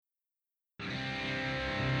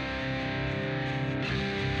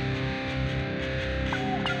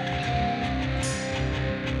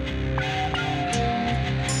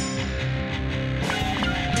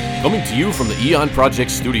Coming to you from the Eon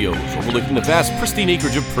Project Studios, overlooking the vast, pristine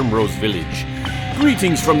acreage of Primrose Village.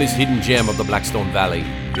 Greetings from this hidden gem of the Blackstone Valley.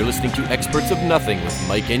 You're listening to Experts of Nothing with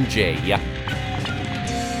Mike and Jay. Yeah.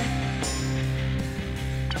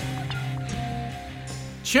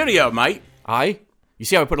 Cheerio, mate. Aye? You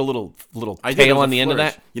see how I put a little tail on the end of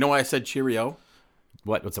that? You know why I said cheerio?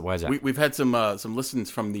 What? Why is that? We've had some listens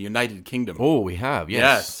from the United Kingdom. Oh, we have, yes.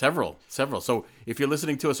 Yeah, several. So if you're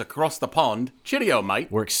listening to us across the pond, cheerio, mate.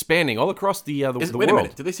 We're expanding all across the world. Wait a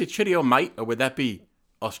minute. Did they say cheerio, mate, or would that be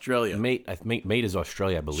Australia? Mate is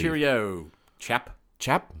Australia, I believe. Cheerio, chap.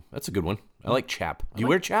 Chap? That's a good one. I like chap. Do you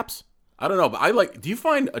wear chaps? I don't know, but I like. Do you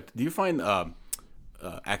find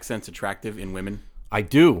accents attractive in women? I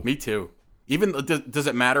do. Me too. Even does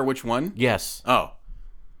it matter which one? Yes. Oh.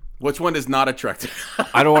 Which one is not attractive?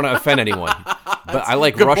 I don't want to offend anyone, but I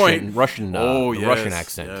like Russian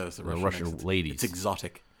accent. Yes, the Russian accent. ladies. It's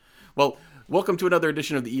exotic. Well, welcome to another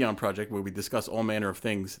edition of the Eon Project, where we discuss all manner of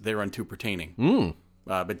things thereunto pertaining.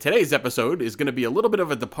 But today's episode is going to be a little bit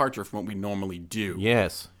of a departure from what we normally do.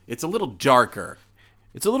 Yes. It's a little darker.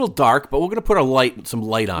 It's a little dark, but we're going to put some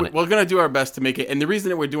light on it. We're going to do our best to make it. And the reason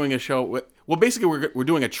that we're doing a show, well, basically we're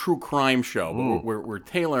doing a true crime show. But we're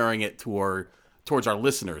tailoring it towards our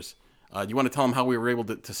listeners. You want to tell them how we were able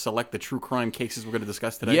to select the true crime cases we're going to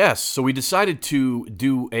discuss today? Yes. So we decided to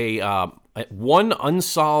do one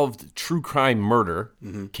unsolved true crime murder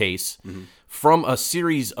case from a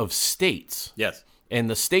series of states. Yes. And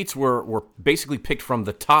the states were basically picked from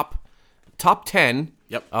the top 10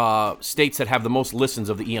 states that have the most listens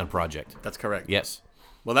of the Eon Project. That's correct. Yes.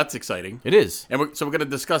 Well, that's exciting. It is. And we're going to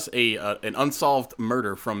discuss an unsolved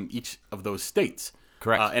murder from each of those states.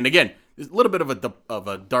 Correct. And again, there's a little bit of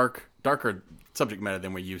a darker subject matter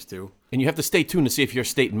than we're used to. And you have to stay tuned to see if your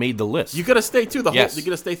state made the list. You got to stay through Yes. You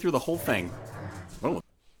got to stay through the whole thing. Oh.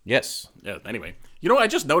 Yes. Yeah. Anyway, you know what I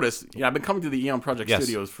just noticed? I've been coming to the Eon Project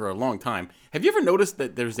Studios for a long time. Have you ever noticed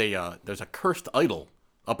that there's a cursed idol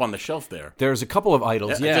up on the shelf there? There's a couple of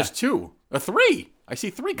idols. Yeah. Just two or three. I see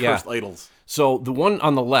three cursed idols. So the one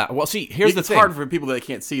on the left. Well, see, here's the thing. It's hard for people that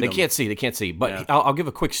can't see them. They can't see. But I'll give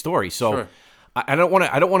a quick story. So. Sure. I don't want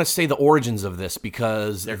to say the origins of this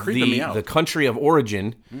because they're creeping me out. The country of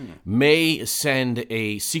origin may send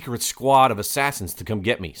a secret squad of assassins to come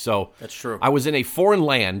get me. So that's true. I was in a foreign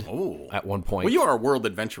land at one point. Well, you are a world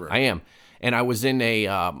adventurer. I am, and I was in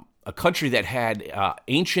a country that had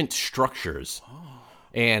ancient structures,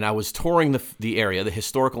 and I was touring the area, the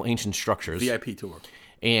historical ancient structures. VIP tour.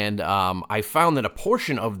 And I found that a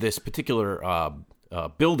portion of this particular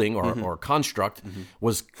building or construct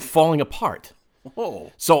was falling apart.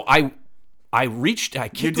 Oh. So I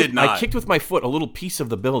kicked with my foot a little piece of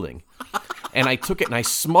the building, and I took it and I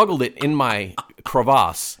smuggled it in my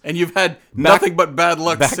crevasse. And you've had nothing but bad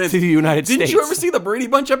luck back since. to the United States. Didn't you ever see the Brady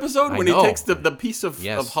Bunch episode when he takes the piece of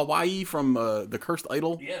Hawaii from the cursed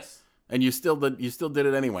idol? Yes. And you still did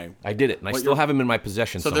it anyway. I did it, and I still have him in my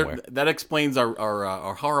possession somewhere. That explains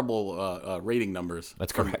our horrible rating numbers.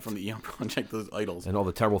 That's correct. From the Eon Project, those idols. And all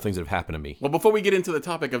the terrible things that have happened to me. Well, before we get into the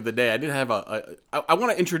topic of the day, I did have I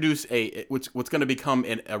want to introduce what's going to become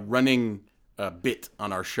a running bit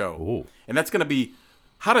on our show. Ooh. And that's going to be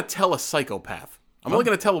how to tell a psychopath. I'm only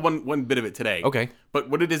going to tell one bit of it today. Okay. But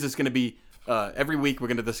what it is going to be every week we're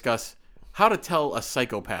going to discuss how to tell a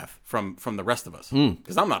psychopath from the rest of us.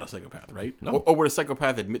 Because I'm not a psychopath, right? No. Or would a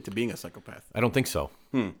psychopath admit to being a psychopath? I don't think so.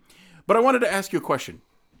 But I wanted to ask you a question.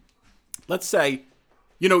 Let's say,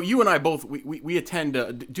 you and I both, we attend,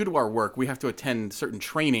 due to our work, we have to attend certain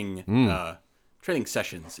training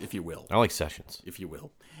sessions, if you will. I like sessions. If you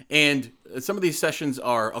will. And some of these sessions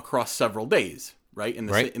are across several days, right? In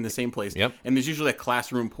the same place. Yep. And there's usually a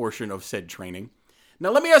classroom portion of said training.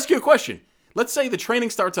 Now, let me ask you a question. Let's say the training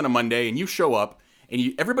starts on a Monday and you show up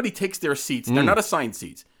and everybody takes their seats. They're not assigned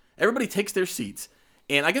seats. Everybody takes their seats.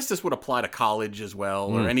 And I guess this would apply to college as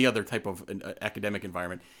well or any other type of academic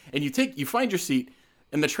environment. And you find your seat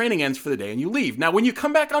and the training ends for the day and you leave. Now, when you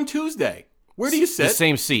come back on Tuesday, where do you sit? The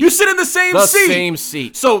same seat. You sit in the same seat. The same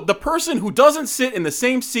seat. So the person who doesn't sit in the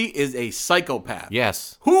same seat is a psychopath.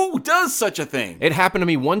 Yes. Who does such a thing? It happened to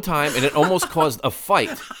me one time and it almost caused a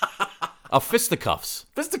fight. Of fisticuffs.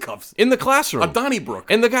 Fisticuffs? In the classroom. A Donnybrook.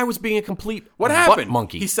 And the guy was being a complete What happened? butt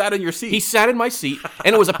monkey. He sat in your seat. He sat in my seat,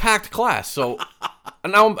 and it was a packed class, so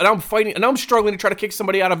And now I'm fighting, and now I'm struggling to try to kick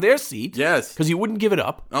somebody out of their seat. Yes. Because you wouldn't give it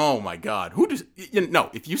up. Oh, my God. Who does... No,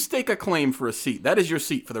 if you stake a claim for a seat, that is your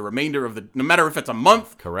seat for the remainder of the... No matter if it's a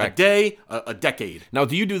month, Correct. a day, a decade. Now,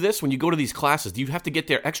 do you do this when you go to these classes? Do you have to get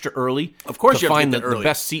there extra early? Of course to you have to find get there the early.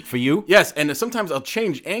 best seat for you? Yes, and sometimes I'll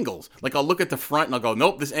change angles. Like I'll look at the front and I'll go,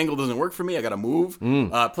 nope, this angle doesn't work for me. I got to move.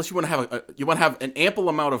 Plus, you want to have an ample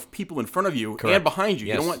amount of people in front of you and behind you.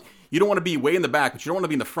 Yes. You don't want to be way in the back, but you don't want to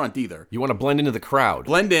be in the front either. You want to blend into the crowd.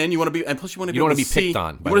 Blend in. You want to be, and plus you want to be. You don't able want to be picked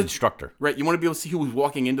on by the instructor. Right. You want to be able to see who's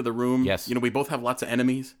walking into the room. Yes. We both have lots of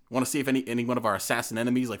enemies. Want to see if any one of our assassin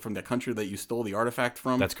enemies, like from the country that you stole the artifact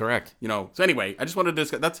from. That's correct. So anyway, I just wanted to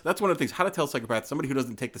discuss. That's one of the things. How to tell psychopaths, somebody who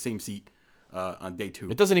doesn't take the same seat on day 2.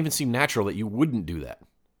 It doesn't even seem natural that you wouldn't do that.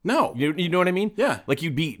 No. You know what I mean? Yeah. Like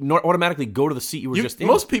you'd be automatically go to the seat you were just in.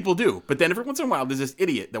 Most people do, but then every once in a while, there's this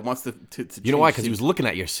idiot that wants to You know why? Because he was looking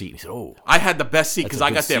at your seat. And he said, "Oh, I had the best seat because I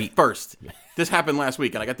got there seat. first." This happened last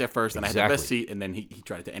week, and I got there first, and I had the best Exactly. seat, and then he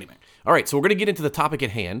tried it to anyway. All right, so we're going to get into the topic at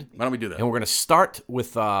hand. Why don't we do that? And we're going to start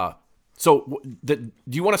with. Do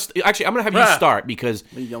you want to? Actually, I'm going to have you start because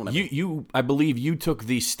What are you yelling at me? you I believe you took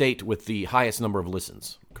the state with the highest number of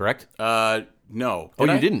listens. Correct? No. Oh,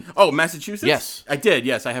 Did you I? didn't? Oh, Massachusetts? Yes. I did.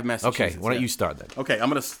 Yes, I have Massachusetts. Okay, why don't yeah. you start then? Okay, I'm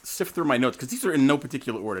going to sift through my notes because these are in no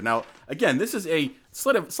particular order. Now, again, this is a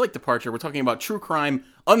slight departure. We're talking about true crime,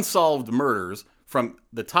 unsolved murders from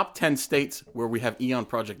the top 10 states where we have Eon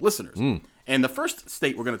Project listeners. And the first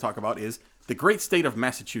state we're going to talk about is the great state of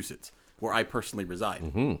Massachusetts, where I personally reside.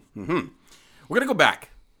 We're going to go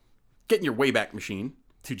back, get in your Wayback Machine,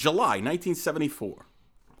 to July 1974.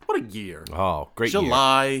 What a year. Oh, great year.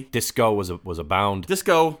 July. Disco was abound.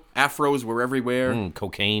 Disco, afros were everywhere.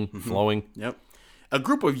 Cocaine flowing. Yep. A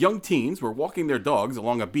group of young teens were walking their dogs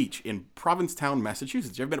along a beach in Provincetown,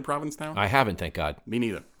 Massachusetts. You ever been to Provincetown? I haven't, thank God. Me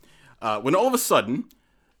neither. When all of a sudden,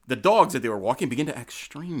 the dogs that they were walking began to act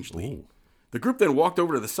strangely. Ooh. The group then walked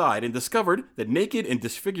over to the side and discovered the naked and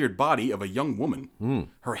disfigured body of a young woman.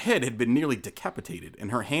 Her head had been nearly decapitated,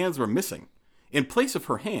 and her hands were missing. In place of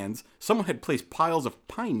her hands, someone had placed piles of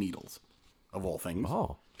pine needles, of all things.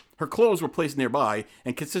 Oh. Her clothes were placed nearby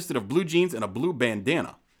and consisted of blue jeans and a blue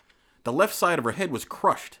bandana. The left side of her head was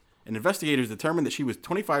crushed, and investigators determined that she was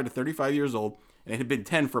 25 to 35 years old and had been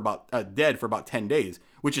dead for about 10 days,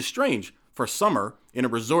 which is strange for summer in a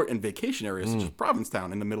resort and vacation area such as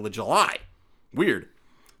Provincetown in the middle of July. Weird.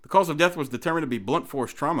 The cause of death was determined to be blunt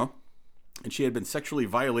force trauma, and she had been sexually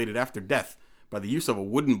violated after death by the use of a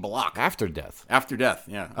wooden block. After death. After death,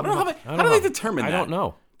 yeah. I don't know how do they determine that? I don't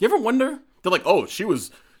know. Do you ever wonder? They're like, oh, she was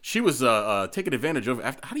taken advantage of.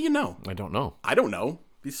 How do you know? I don't know. I don't know.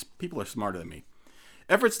 These people are smarter than me.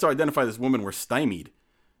 Efforts to identify this woman were stymied.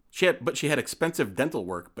 She had expensive dental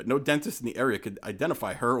work, but no dentist in the area could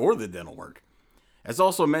identify her or the dental work. As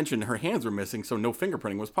also mentioned, her hands were missing, so no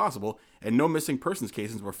fingerprinting was possible, and no missing persons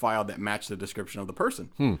cases were filed that matched the description of the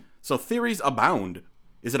person. So theories abound.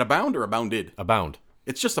 Is it abound or abounded? Abound.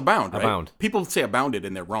 It's just abound, right? Abound. People say abounded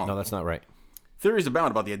and they're wrong. No, that's not right. Theories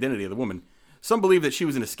abound about the identity of the woman. Some believe that she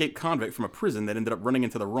was an escaped convict from a prison that ended up running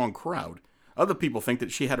into the wrong crowd. Other people think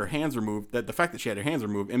that she had her hands removed, that the fact that she had her hands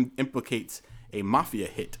removed implicates a mafia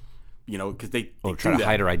hit. Because they try to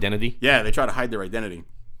hide her identity? Yeah, they try to hide their identity.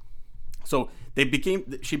 So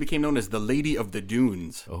she became known as the Lady of the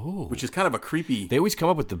Dunes, which is kind of a creepy... They always come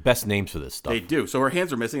up with the best names for this stuff. They do. So her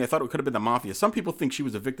hands were missing. I thought it could have been the mafia. Some people think she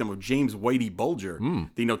was a victim of James Whitey Bulger,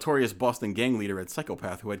 the notorious Boston gang leader and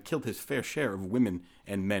psychopath who had killed his fair share of women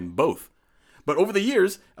and men both. But over the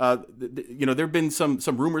years, there have been some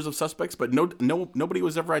rumors of suspects, but nobody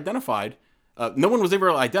was ever identified. No one was ever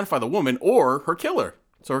able to identify the woman or her killer.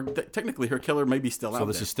 So technically, her killer may be still out there. So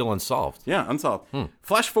this is still unsolved. Yeah, unsolved.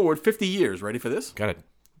 Flash forward 50 years. Ready for this? Got it.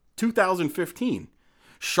 2015.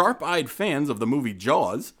 Sharp-eyed fans of the movie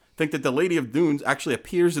Jaws think that the Lady of Dunes actually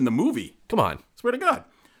appears in the movie. Come on. Swear to God.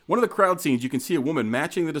 One of the crowd scenes, you can see a woman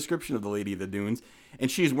matching the description of the Lady of the Dunes,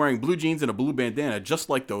 and she is wearing blue jeans and a blue bandana, just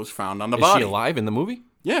like those found on the body. Is she alive in the movie?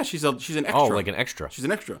 Yeah, she's an extra. Oh, like an extra. She's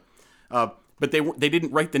an extra. But they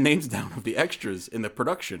didn't write the names down of the extras in the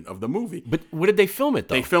production of the movie. But where did they film it,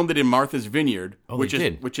 though? They filmed it in Martha's Vineyard. Oh, which they is,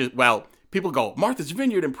 did? Which is, well, people go, Martha's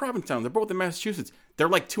Vineyard and Provincetown, they're both in Massachusetts. They're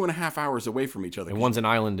like 2.5 hours away from each other. And one's an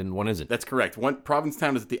island and one isn't. That's correct.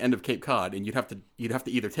 Provincetown is at the end of Cape Cod, and you'd have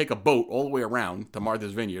to either take a boat all the way around to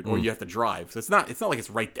Martha's Vineyard, or you have to drive. So it's not like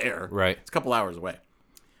it's right there. Right. It's a couple hours away.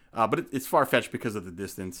 But it's far-fetched because of the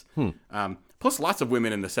distance. Plus, lots of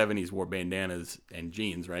women in the 70s wore bandanas and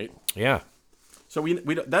jeans, right? Yeah. So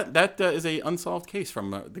that is a unsolved case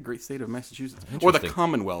from the great state of Massachusetts, or the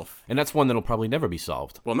Commonwealth. And that's one that'll probably never be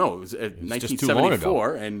solved. Well, no, it was just too long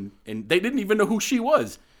 1974, and they didn't even know who she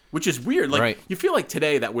was. Which is weird. Like Right. you feel like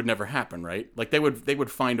today that would never happen, right? Like they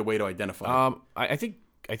would find a way to identify it.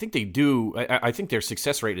 I think they do. I think their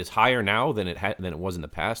success rate is higher now than it was in the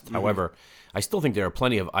past. However, I still think there are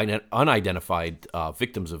plenty of unidentified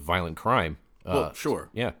victims of violent crime. Well, sure.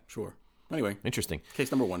 Yeah. Sure. Anyway, Interesting. case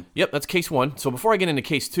number 1. Yep, that's case 1. So before I get into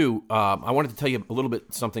case 2, I wanted to tell you a little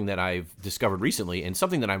bit something that I've discovered recently and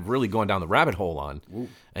something that I've really gone down the rabbit hole on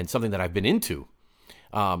and something that I've been into.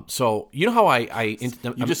 So you know how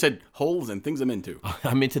You just said holes and things I'm into.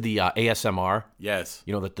 I'm into the ASMR. Yes.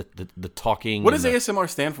 You know, the talking. What does ASMR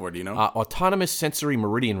stand for? Do you know? Autonomous Sensory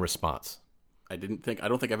Meridian Response. I don't think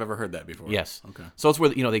I've ever heard that before. Yes. Okay. So it's where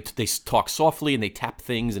they talk softly and they tap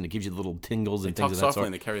things and it gives you little tingles and things of that Talk sort. softly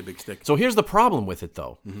and they carry a big stick. So here's the problem with it,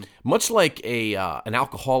 though. Much like an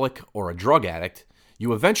alcoholic or a drug addict,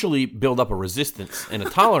 you eventually build up a resistance and a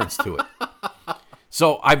tolerance to it.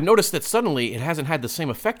 So I've noticed that suddenly it hasn't had the same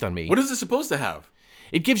effect on me. What is it supposed to have?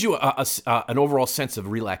 It gives you an overall sense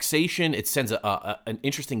of relaxation. It sends an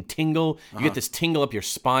interesting tingle. You get this tingle up your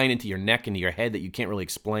spine, into your neck, into your head that you can't really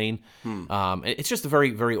explain. It's just a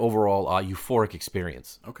very, very overall euphoric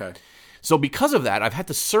experience. Okay. So because of that, I've had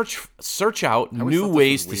to search out new thought this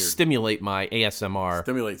ways was to weird. stimulate my ASMR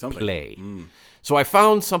Stimulate something. play. So I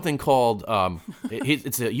found something called,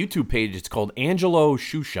 it's a YouTube page. It's called Angelo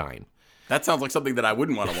Shoeshine. That sounds like something that I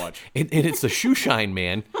wouldn't want to watch. And it's the Shoeshine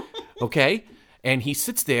man, okay? And he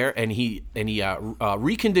sits there and he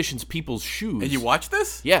reconditions people's shoes. And you watch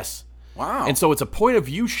this? Yes. Wow. And so it's a point of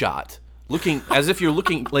view shot, looking as if you're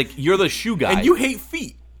looking like you're the shoe guy. And you hate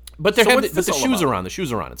feet. But So what's this the all shoes about? are on. The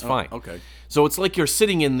shoes are on. It's fine. Okay. So it's like you're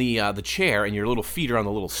sitting in the chair and your little feet are on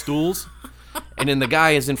the little stools, and then the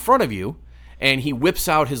guy is in front of you, and he whips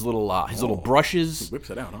out his little brushes. Whips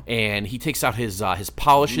it out, huh? And he takes out his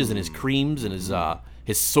polishes and his creams and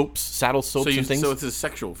his soaps, saddle soaps and things. So it's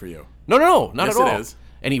sexual for you. No, not Yes, at all. it is.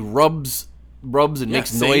 And he rubs and makes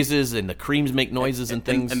see? noises, and the creams make noises and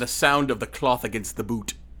things. And the sound of the cloth against the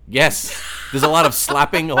boot. Yes, there's a lot of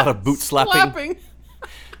slapping, a lot of boot slapping.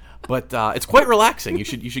 But it's quite relaxing. You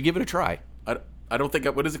should give it a try. I don't think.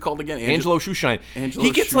 What is it called again? Angelo Shoeshine. Angelo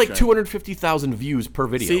He gets like Shoeshine. 250,000 views per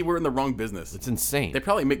video. See, we're in the wrong business. It's insane. They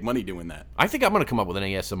probably make money doing that. I think I'm gonna come up with an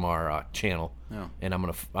ASMR channel, Oh. and I'm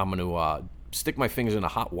gonna stick my fingers in a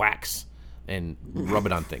hot wax and rub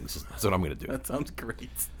it on things. That's what I'm gonna do. That sounds great.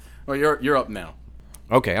 Well, you're up now.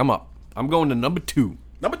 Okay, I'm up. I'm going to number 2.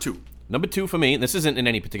 Number 2. Number 2 for me. This isn't in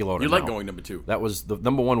any particular order. You like now. going number 2. That was the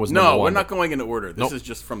number 1 was number 1. No, we're not going in order. This Nope. is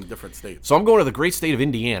just from different states. So I'm going to the great state of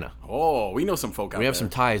Indiana. Oh, we know some folk out there. We have some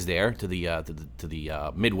ties there to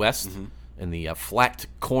the Midwest and the flat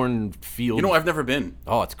cornfield. You know, I've never been.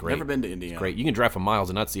 Oh, it's great. Never been to Indiana. Great. You can drive for miles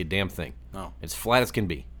and not see a damn thing. No. It's flat as can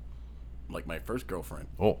be. Like my first girlfriend.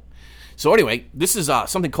 Oh. So anyway, this is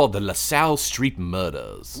something called the LaSalle Street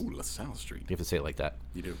Murders. Ooh, LaSalle Street. You have to say it like that.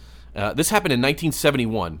 You do. This happened in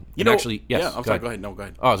 1971. You know, actually, yes. Yeah, I'm sorry. Go ahead. No, go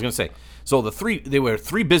ahead. Oh, I was going to say. So they were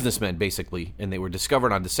three businessmen basically, and they were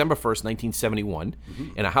discovered on December 1st, 1971,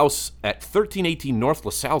 in a house at 1318 North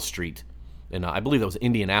LaSalle Street, and I believe that was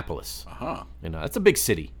Indianapolis. Uh-huh. And that's a big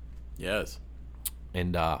city. Yes.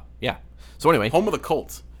 And yeah. So anyway, Home of the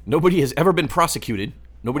Colts. nobody has ever been prosecuted.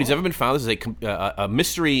 Nobody's ever been found. This is a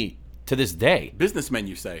mystery to this day. Businessmen,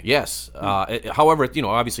 you say? Yes. However,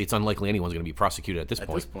 obviously it's unlikely anyone's going to be prosecuted at this point.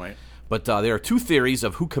 At this point. But there are two theories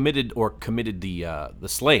of who committed the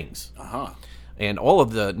slayings. Uh-huh. And all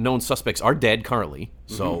of the known suspects are dead currently,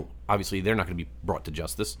 so obviously they're not going to be brought to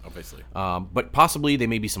justice. Obviously. But possibly there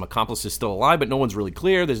may be some accomplices still alive, but no one's really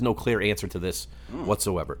clear. There's no clear answer to this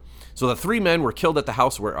whatsoever. So the three men were killed at the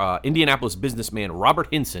house were Indianapolis businessman Robert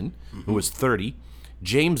Hinson, who was 30,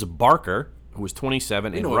 James Barker, who was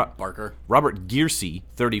 27, and Barker. Robert Gearsey,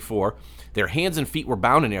 34. Their hands and feet were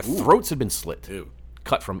bound, and their throats had been slit. Ew.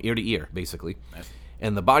 Cut from ear to ear, basically. Nice.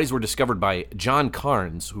 And the bodies were discovered by John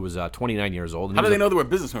Carnes, who was 29 years old. And How do they know they were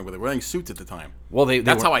businessmen? Were they wearing suits at the time? Well,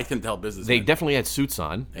 That's how I can tell businessmen. They definitely had suits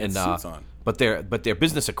on. had suits on. But their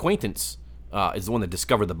business acquaintance is the one that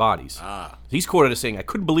discovered the bodies. Ah. He's quoted as saying, "I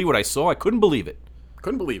couldn't believe what I saw. I couldn't believe it."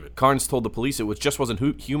 Couldn't believe it. Carnes told the police it just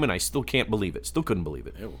wasn't human. I still can't believe it. Still couldn't believe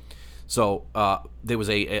it. Ew. So there was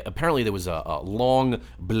apparently there was a long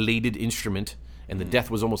bladed instrument, and the death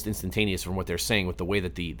was almost instantaneous from what they're saying with the way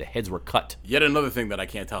that the heads were cut. Yet another thing that I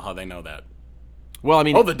can't tell how they know that. Well, I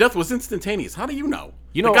mean, Oh, the death was instantaneous. How do you know?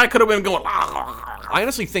 You The know- guy could have been going. I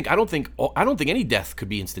honestly think I don't think any death could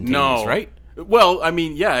be instantaneous, No. right? Well, I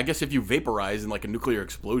mean, yeah. I guess if you vaporize in like a nuclear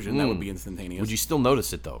explosion, that would be instantaneous. Would you still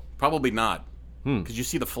notice it though? Probably not. Because you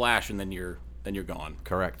see the flash and then you're gone.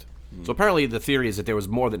 Correct. So apparently the theory is that there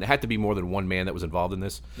had to be more than one man that was involved in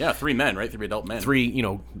this. Yeah, 3 men, right? 3 adult men. 3,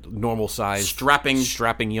 normal-sized,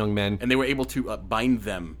 strapping young men. And they were able to bind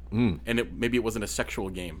them. And maybe it wasn't a sexual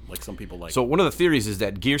game like some people like. So one of the theories is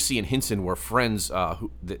that Gearsey and Hinson were friends.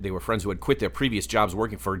 They were friends who had quit their previous jobs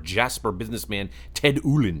working for Jasper businessman Ted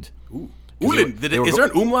Uland. Ooh. Uland? Is there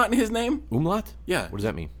an umlaut in his name? Umlaut? Yeah. What does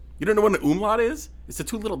that mean? You don't know what an umlaut is? It's the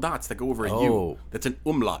 2 little dots that go over a U. That's an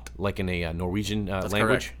umlaut. Like in a Norwegian language?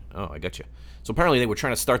 Correct. Oh, I got you. So apparently they were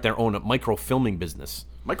trying to start their own microfilming business.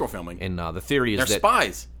 Microfilming? And the theory is They're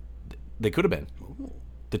spies. They could have been. Ooh.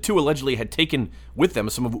 The 2 allegedly had taken with them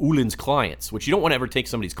some of Uland's clients, which you don't want to ever take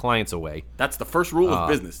somebody's clients away. That's the first rule of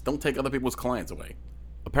business. Don't take other people's clients away.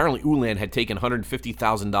 Apparently, Uland had taken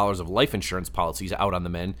 $150,000 of life insurance policies out on the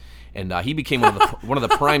men, and he became one of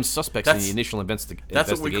the prime suspects in the initial investigation.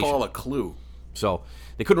 That's what we call a clue. So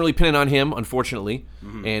they couldn't really pin it on him, unfortunately,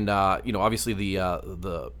 and obviously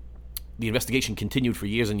the investigation continued for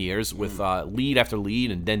years and years with lead after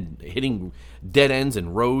lead, and then hitting dead ends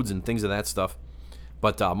and roads and things of that stuff.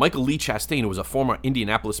 But Michael Lee Chastain, who was a former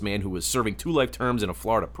Indianapolis man who was serving 2 life terms in a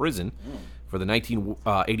Florida prison for the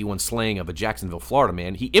 1981 slaying of a Jacksonville, Florida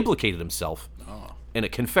man, he implicated himself in a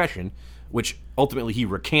confession, which ultimately he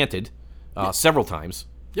recanted several times.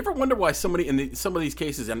 You ever wonder why somebody in some of these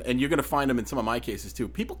cases, and you're going to find them in some of my cases too,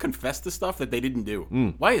 people confess to stuff that they didn't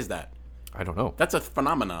do? Why is that? I don't know. That's a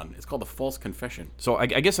phenomenon. It's called a false confession. So I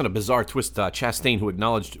guess on a bizarre twist, Chastain, who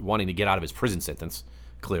acknowledged wanting to get out of his prison sentence,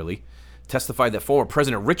 clearly, testified that former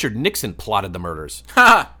President Richard Nixon plotted the murders,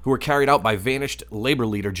 who were carried out by vanished labor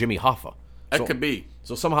leader Jimmy Hoffa. That could be.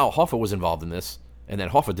 So somehow Hoffa was involved in this, and then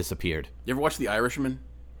Hoffa disappeared. You ever watch The Irishman?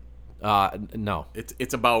 No.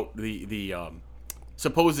 It's about the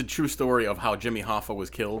supposed true story of how Jimmy Hoffa was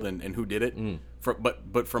killed and who did it.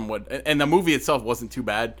 But from what, and the movie itself wasn't too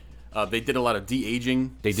bad. They did a lot of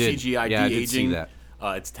de-aging. They did. CGI de-aging. I did see that.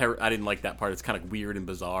 I didn't like that part. It's kind of weird and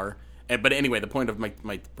bizarre. But anyway, the point of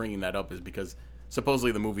my bringing that up is because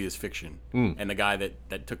supposedly the movie is fiction, and the guy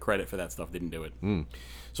that took credit for that stuff didn't do it.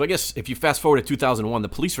 So I guess if you fast forward to 2001, the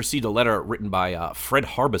police received a letter written by Fred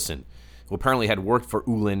Harbison, who apparently had worked for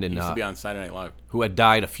Uland and He used to be on Saturday Night Live. Who had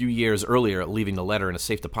died a few years earlier, leaving the letter in a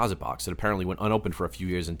safe deposit box. It apparently went unopened for a few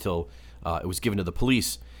years until it was given to the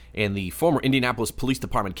police. And the former Indianapolis Police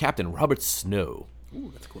Department captain, Robert Snow,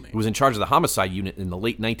 that's a cool name, who was in charge of the homicide unit in the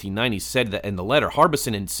late 1990s, said that in the letter,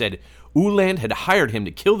 Harbison had said Uland had hired him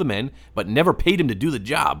to kill the men, but never paid him to do the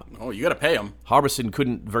job. Oh, you got to pay him. Harbison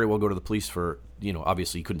couldn't very well go to the police for,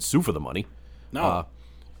 obviously he couldn't sue for the money. No.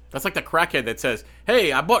 That's like the crackhead that says,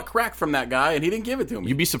 hey, I bought crack from that guy and he didn't give it to me.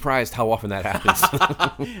 You'd be surprised how often that happens.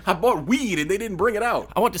 I bought weed and they didn't bring it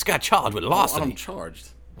out. I want this guy charged with larceny. I'm charged.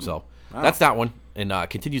 So that's that one, and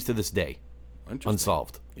continues to this day.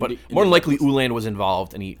 Unsolved. But more than likely, Uland was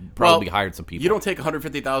involved, and he probably hired some people. You don't take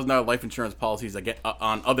 $150,000 life insurance policies that get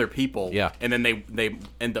on other people, and then they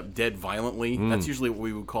end up dead violently. That's usually what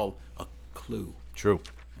we would call a clue. True.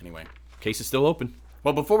 Anyway. Case is still open.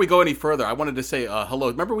 Well, before we go any further, I wanted to say hello.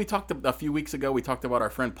 Remember we talked a few weeks ago, we talked about our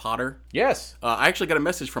friend Potter? Yes. I actually got a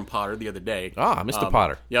message from Potter the other day. Mr.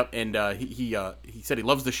 Potter. Yep, and he said he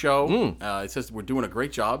loves the show. It says we're doing a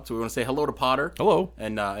great job, so we want to say hello to Potter. Hello.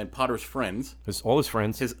 And Potter's friends. All his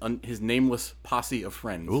friends. His nameless posse of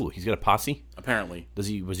friends. Ooh, he's got a posse? Apparently. Was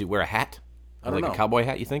he wear a hat? I don't know. A cowboy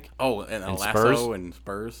hat, you think? Oh, and a lasso spurs? and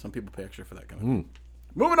spurs. Some people pay extra for that kind of thing.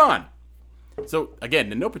 Moving on. So,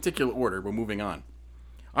 again, in no particular order, we're moving on.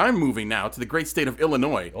 I'm moving now to the great state of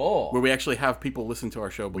Illinois, where we actually have people listen to our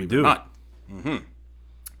show, believe it or not.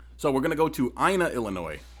 So we're going to go to Ina,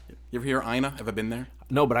 Illinois. You ever hear Ina? Ever been there?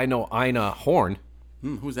 No, but I know Ina Horn.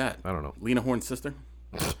 Who's that? I don't know. Lena Horne's sister?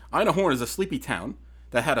 Ina Horn is a sleepy town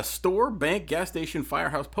that had a store, bank, gas station,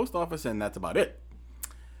 firehouse, post office, and that's about it.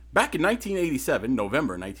 Back in 1987,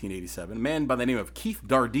 November 1987, a man by the name of Keith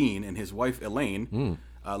Dardeen and his wife Elaine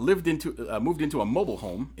moved into a mobile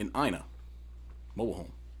home in Ina. Mobile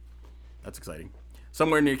home. That's exciting.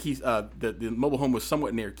 Somewhere near Keith, the mobile home was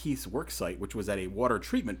somewhat near Keith's work site, which was at a water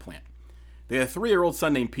treatment plant. They had a 3-year-old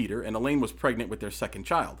son named Peter, and Elaine was pregnant with their second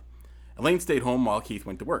child. Elaine stayed home while Keith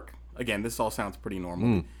went to work. Again, this all sounds pretty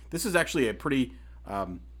normal. This is actually a pretty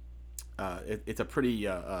It's a pretty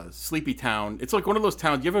sleepy town. It's like one of those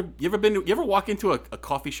towns. You ever walk into a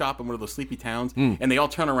coffee shop in one of those sleepy towns, and they all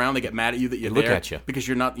turn around, they get mad at you that you're there, look at you because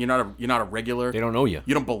you're not a regular. They don't know you.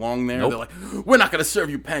 You don't belong there. Nope. They're like, we're not going to serve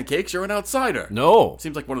you pancakes. You're an outsider. No,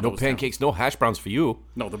 seems like one of no those. No pancakes, towns. no hash browns for you.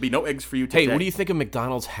 No, there'll be no eggs for you today. Hey, what do you think of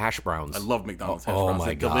McDonald's hash browns? I love McDonald's hash browns. My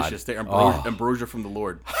They're God. delicious. They're ambrosia from the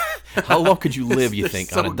Lord. How long could you live, you They're think,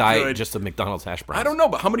 so on a diet good. just of McDonald's hash browns? I don't know,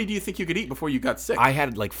 but how many do you think you could eat before you got sick? I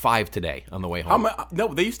had like 5 today on the way home.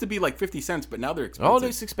 No, they used to be like 50 cents, but now they're expensive. Oh,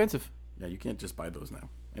 that's expensive. Yeah, you can't just buy those now.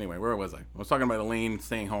 Anyway, where was I? I was talking about Elaine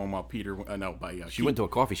staying home while Peter... She went to a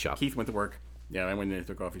coffee shop. Keith went to work. Yeah, I went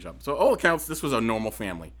into a coffee shop. So all accounts, this was a normal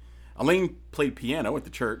family. Elaine played piano at the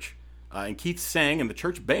church, and Keith sang in the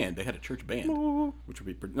church band. They had a church band, which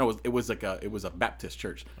would be... No, it was a Baptist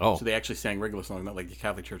church. Oh. So they actually sang regular songs, not like the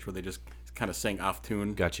Catholic church where they just kind of sang off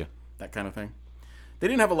tune. Gotcha. That kind of thing. They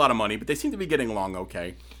didn't have a lot of money, but they seemed to be getting along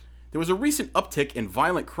okay. There was a recent uptick in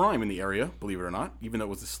violent crime in the area, believe it or not, even though it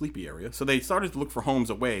was a sleepy area. So they started to look for homes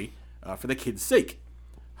away for the kids' sake.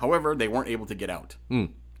 However, they weren't able to get out.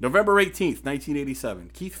 November 18th,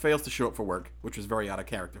 1987, Keith fails to show up for work, which was very out of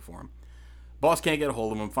character for him. Boss can't get a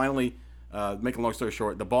hold of him. Finally, make a long story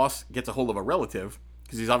short, the boss gets a hold of a relative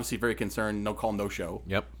because he's obviously very concerned, no call, no show.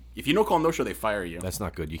 Yep. If you no call, no show, they fire you. That's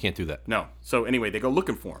not good. You can't do that. No. So anyway, they go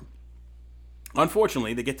looking for him.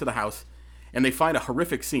 Unfortunately, they get to the house, and they find a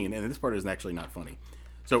horrific scene, and this part is actually not funny.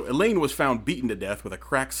 So Elaine was found beaten to death with a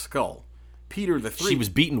cracked skull. Peter the She was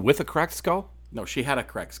beaten with a cracked skull? No, she had a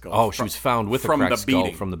cracked skull. Oh, she was found with a cracked skull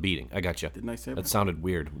beating. from the beating. I gotcha. Didn't I say that? That sounded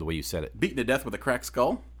weird the way you said it. Beaten to death with a cracked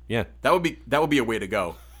skull? Yeah. That would be a way to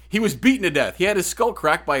go. He was beaten to death. He had his skull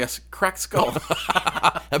cracked by a cracked skull.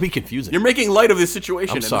 That'd be confusing. You're making light of this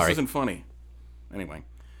situation, and sorry. this isn't funny. Anyway,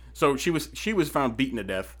 so she was found beaten to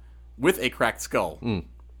death with a cracked skull.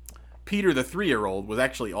 Peter, the 3-year-old, was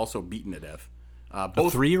actually also beaten to death.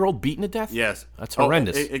 Both 3-year-old beaten to death? Yes. That's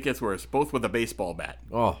horrendous. It gets worse. Both with a baseball bat.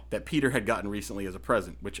 Oh. That Peter had gotten recently as a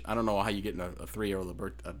present, which I don't know how you get in a 3-year-old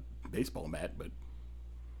a baseball bat, but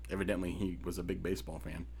evidently he was a big baseball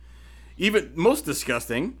fan. Even most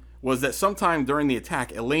disgusting was that sometime during the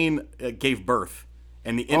attack, Elaine gave birth,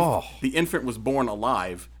 and the infant was born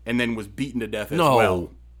alive and then was beaten to death as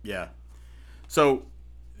well. Yeah. So,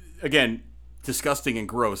 again, disgusting and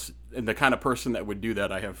gross, and the kind of person that would do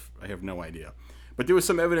that, I have no idea. But there was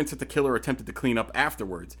some evidence that the killer attempted to clean up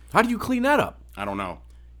afterwards. How do you clean that up? I don't know.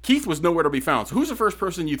 Keith was nowhere to be found. So who's the first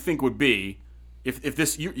person you think would be if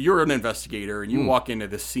this you're an investigator and you walk into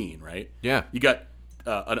this scene, right? Yeah. You got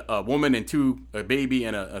a woman and a baby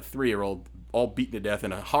and a 3-year-old all beaten to death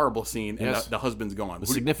in a horrible scene, and Yes. the husband's gone. The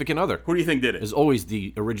significant other Who do you think did it? is always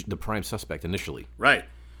the prime suspect initially. Right.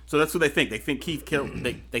 So that's what they think. They think Keith killed.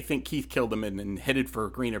 They think Keith killed him and headed for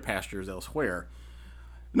greener pastures elsewhere.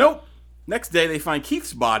 Nope. Next day, they find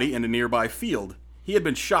Keith's body in a nearby field. He had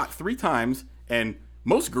been shot 3 times, and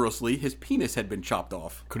most grossly, his penis had been chopped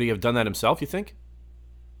off. Could he have done that himself, you think?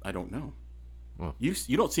 I don't know. Well,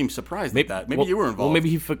 You don't seem surprised at that. Maybe you were involved.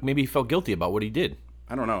 Well, maybe he felt guilty about what he did.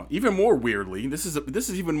 I don't know. Even more weirdly, this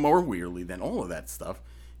is even more weirdly than all of that stuff.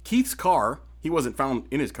 Keith's car, he wasn't found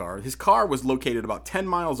in his car. His car was located about 10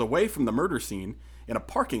 miles away from the murder scene in a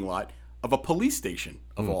parking lot of a police station,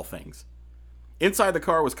 of all things. Inside the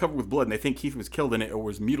car was covered with blood, and they think Keith was killed in it or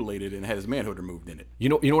was mutilated and had his manhood removed in it. You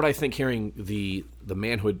know what I think? Hearing the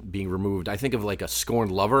manhood being removed, I think of like a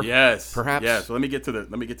scorned lover. Yes, perhaps. Yeah. So let me get to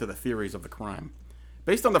the theories of the crime.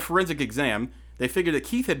 Based on the forensic exam, they figured that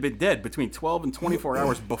Keith had been dead between 12 and 24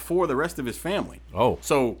 hours before the rest of his family. Oh.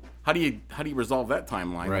 So how do you resolve that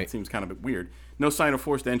timeline? Right. That seems kind of weird. No sign of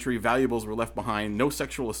forced entry. Valuables were left behind. No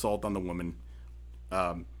sexual assault on the woman.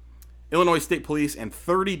 Illinois State Police and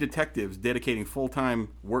 30 detectives dedicating full-time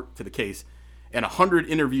work to the case. And 100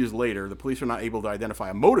 interviews later, the police were not able to identify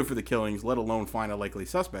a motive for the killings, let alone find a likely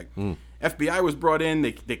suspect. FBI was brought in.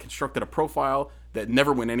 They constructed a profile that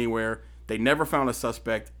never went anywhere. They never found a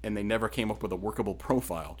suspect, and they never came up with a workable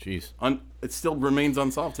profile. Jeez. It still remains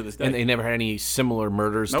unsolved to this day. And they never had any similar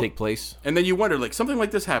murders Nope. take place? And then you wonder, like, something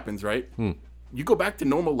like this happens, right? You go back to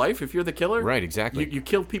normal life if you're the killer. Right, exactly. You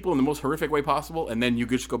kill people in the most horrific way possible, and then you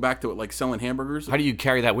just go back to it like selling hamburgers. How do you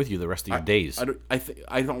carry that with you the rest of your days?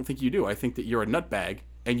 I don't think you do. I think that you're a nutbag,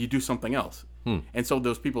 and you do something else. And so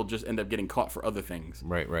those people just end up getting caught for other things.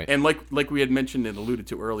 Right. And like we had mentioned and alluded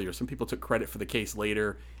to earlier, some people took credit for the case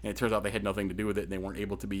later, and it turns out they had nothing to do with it, and they weren't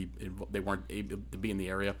able to be in the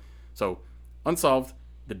area. So, unsolved.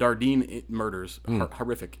 The Dardine murders are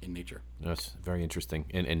horrific in nature. That's very interesting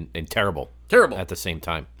and terrible. Terrible. At the same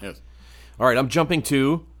time. Yes. All right, I'm jumping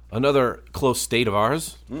to another close state of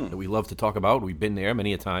ours that we love to talk about. We've been there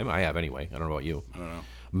many a time. I have anyway. I don't know about you. I don't know.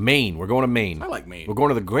 Maine. We're going to Maine. I like Maine. We're going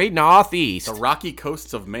to the great Northeast. The rocky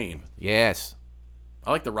coasts of Maine. Yes.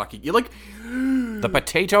 I like the rocky. You like? The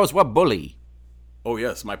potatoes were bully. Oh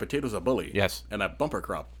yes, my potatoes are bully. Yes. And a bumper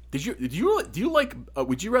crop. Do you like?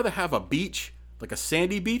 Would you rather have a beach, like a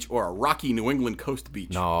sandy beach, or a rocky New England coast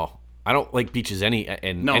beach? No. I don't like beaches in me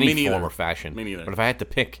any neither. form or fashion. Me neither. But if I had to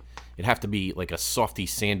pick, it'd have to be like a softy,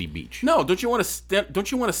 sandy beach. No, don't you want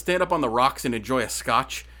to stand up on the rocks and enjoy a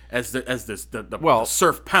scotch as the Well,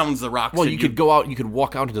 surf pounds the rocks? Well, and you could go out. You could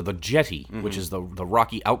walk out into the jetty, which is the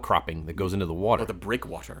rocky outcropping that goes into the water. Or the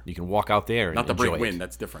breakwater. You can walk out there and Not the enjoy break it. wind.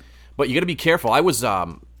 That's different. But you got to be careful. I went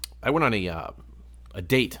on a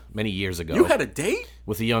date many years ago. You had a date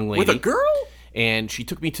with a young lady, with a girl, and she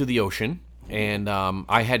took me to the ocean, and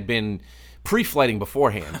I had been pre-flighting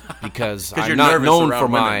beforehand because I'm you're not nervous known around for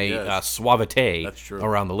women, my yes. suavite That's true.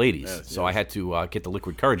 around the ladies. Yes, so yes. I had to get the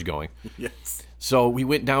liquid courage going. Yes. So we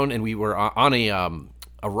went down, and we were on a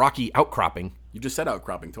rocky outcropping. You just said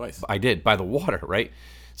outcropping twice. I did, by the water, right?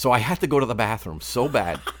 So I had to go to the bathroom so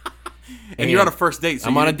bad. And you're on a first date. So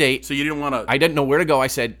I'm on a date. So you didn't want to... I didn't know where to go. I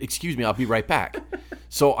said, excuse me, I'll be right back.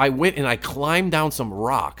 So I went and I climbed down some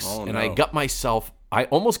rocks, and I got myself... I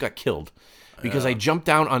almost got killed because I jumped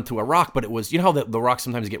down onto a rock, but it was... You know how the rocks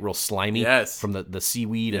sometimes get real slimy from the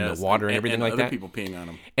seaweed and the water and everything like that? other people peeing on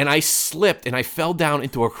them. And I slipped, and I fell down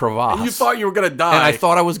into a crevasse. And you thought you were going to die. And I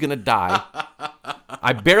thought I was going to die.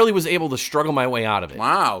 I barely was able to struggle my way out of it.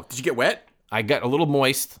 Wow. Did you get wet? I got a little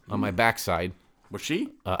moist on my backside. Was she?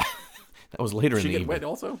 That was later in the Did she get evening. wet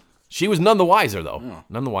also? She was none the wiser, though. Oh.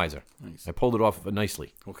 None the wiser. Nice. I pulled it off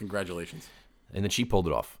nicely. Well, congratulations. And then she pulled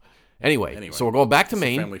it off. Anyway, so we're going back to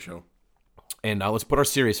Maine. Family show. And let's put our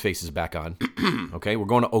serious faces back on. Okay, we're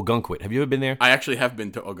going to Ogunquit. Have you ever been there? I actually have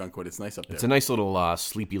been to Ogunquit. It's nice up there. It's a nice little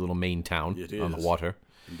sleepy little Maine town It on the is. water.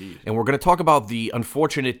 Indeed. And we're going to talk about the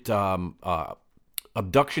unfortunate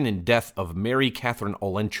abduction and death of Mary Catherine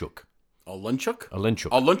Olenchuk. Olenchuk? Olenchuk.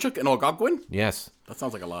 Olenchuk and Algonquin? Yes. That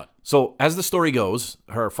sounds like a lot. So, as the story goes,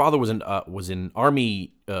 her father was an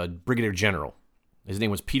Army brigadier general. His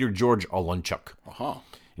name was Peter George Olenchuk. Uh-huh.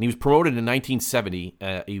 And he was promoted in 1970.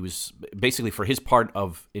 He was basically for his part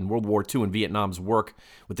in World War II and Vietnam's work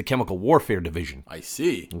with the Chemical Warfare Division. I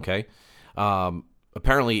see. Okay.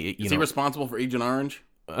 Apparently, Is he responsible for Agent Orange?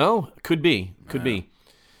 Oh, could be. Could be.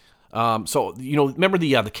 So, remember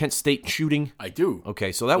the Kent State shooting? I do.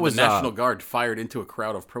 Okay, so that was... the National Guard fired into a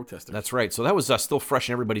crowd of protesters. That's right. So that was still fresh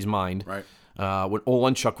in everybody's mind. Right. When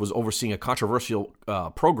Olenchuk was overseeing a controversial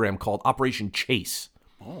program called Operation Chase.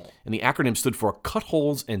 Oh. And the acronym stood for Cut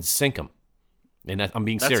Holes and Sink 'em. And I'm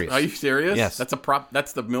being serious. Are you serious? Yes. That's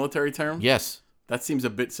the military term? Yes. That seems a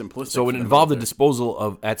bit simplistic. So it involved the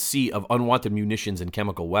disposal at sea of unwanted munitions and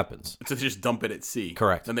chemical weapons. So they just dump it at sea.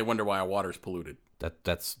 Correct. Then they wonder why our water's polluted.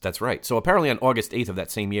 That's right. So apparently on August 8th of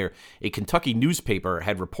that same year, a Kentucky newspaper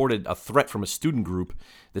had reported a threat from a student group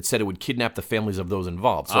that said it would kidnap the families of those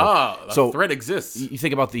involved. So, threat exists. You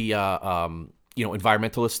think about the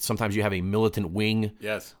environmentalists. Sometimes you have a militant wing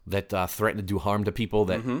that threaten to do harm to people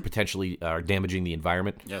that potentially are damaging the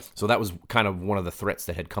environment. Yes. So that was kind of one of the threats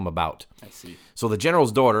that had come about. I see. So the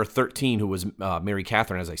general's daughter, 13, who was Mary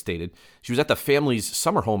Catherine, as I stated, she was at the family's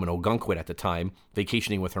summer home in Ogunquit at the time,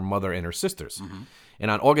 vacationing with her mother and her sisters. And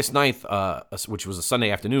on August 9th, which was a Sunday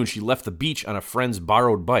afternoon, she left the beach on a friend's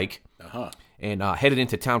borrowed bike and headed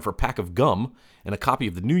into town for a pack of gum and a copy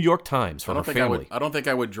of the New York Times from her family. I don't think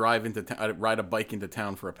I would ride a bike into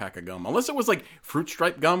town for a pack of gum. Unless it was like fruit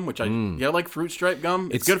stripe gum, which I like fruit stripe gum.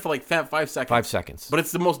 It's good for like 5 seconds. 5 seconds. But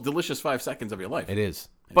it's the most delicious 5 seconds of your life. It is.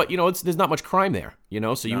 But, there's not much crime there,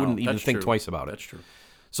 so you wouldn't even think twice about it. That's true.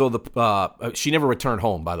 So she never returned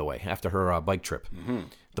home, by the way, after her bike trip.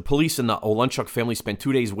 The police and the Olenchuk family spent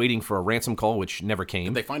 2 days waiting for a ransom call, which never came.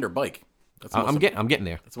 Did they find her bike? I'm getting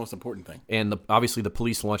there. That's the most important thing. And obviously the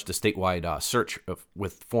police launched a statewide search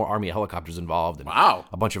with 4 Army helicopters involved. And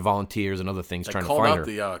a bunch of volunteers and other things trying to find her.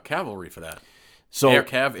 They called out the cavalry for that. So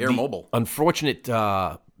Air Mobile. Unfortunate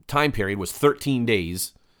time period was 13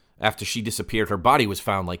 days after she disappeared. Her body was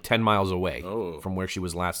found like 10 miles away from where she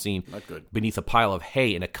was last seen. Not good. Beneath a pile of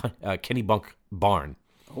hay in a Kennebunk barn.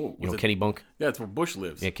 Oh, Kennebunk? Yeah, it's where Bush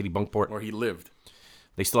lives. Yeah, Kennebunkport. Where he lived.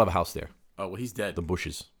 They still have a house there. Oh, well, he's dead. The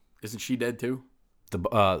Bushes. Isn't she dead too?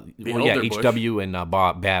 HW and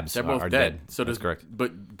Babs They're both are dead. So that's correct.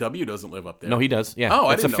 But W doesn't live up there. No, he does. Yeah. Oh,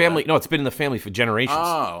 I it's didn't a know family. that. No, it's been in the family for generations.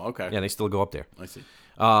 Oh, okay. Yeah, they still go up there. I see.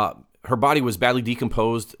 Her body was badly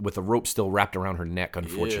decomposed with a rope still wrapped around her neck,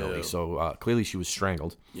 unfortunately. Ew. So clearly she was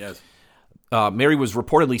strangled. Yes. Mary was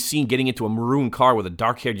reportedly seen getting into a maroon car with a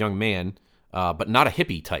dark-haired young man, but not a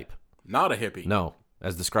hippie type. Not a hippie. No,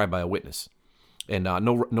 as described by a witness. And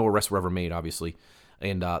no arrests were ever made, obviously.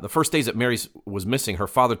 And the first days that Mary was missing, her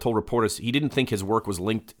father told reporters he didn't think his work was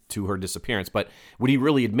linked to her disappearance. But would he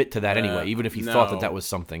really admit to that anyway, even if he thought that was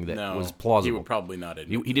something that was plausible? He would probably not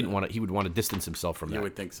admit He didn't want to. He would want to distance himself from that. You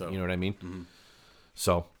would think so. You know what I mean? Mm-hmm.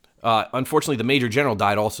 So Unfortunately, the Major General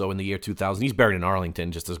died also in the year 2000. He's buried in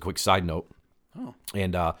Arlington, just as a quick side note. Oh.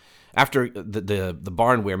 And after the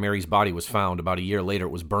barn where Mary's body was found, about a year later, it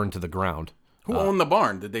was burned to the ground. Who owned the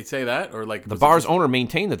barn? Did they say that, or like The bar's owner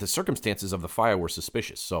maintained that the circumstances of the fire were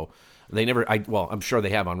suspicious, so they never. I'm sure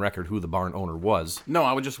they have on record who the barn owner was. No,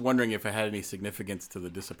 I was just wondering if it had any significance to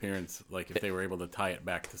the disappearance, like if they were able to tie it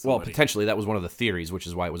back to somebody. Well, potentially that was one of the theories, which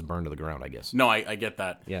is why it was burned to the ground, I guess. No, I get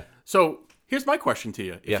that. Yeah. So here's my question to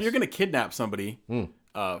you: If Yes. you're going to kidnap somebody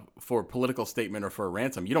for a political statement or for a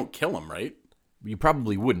ransom, you don't kill them, right? You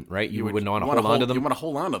probably wouldn't, right? You wouldn't want to hold on to them. You want to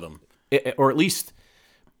hold on to them, Or at least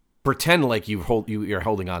pretend like you're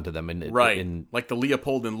holding on to them. right? Like the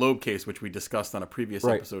Leopold and Loeb case, which we discussed on a previous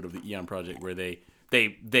Right. episode of the Eon Project, where they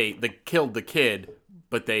killed the kid,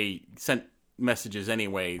 but they sent messages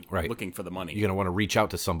anyway, Right. looking for the money. You're going to want to reach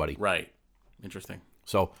out to somebody. Right. Interesting.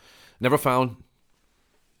 So, never found,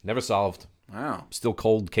 never solved, Wow. still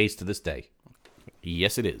cold case to this day.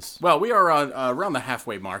 Yes, it is. Well, we are around the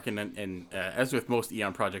halfway mark, and as with most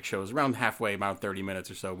Eon Project shows, around halfway, about 30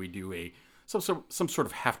 minutes or so, we do some sort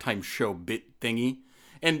of halftime show bit thingy.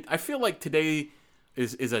 And I feel like today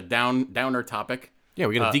is a downer topic. Yeah,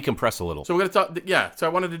 we're going to decompress a little. So we're going to talk. Yeah, so I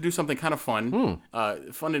wanted to do something kind of fun,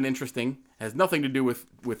 fun and interesting. Has nothing to do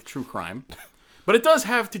with true crime, but it does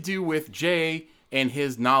have to do with Jay and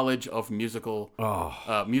his knowledge of musical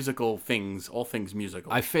things, all things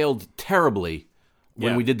musical. I failed terribly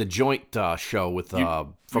when Yeah. we did the joint show with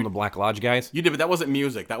from the Black Lodge guys. You did, but that wasn't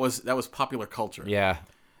music. That was popular culture. Yeah,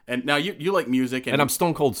 And now you like music, and I'm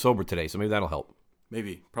stone cold sober today, so maybe that'll help.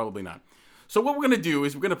 maybe, probably not. So what we're gonna do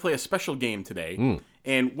is we're gonna play a special game today,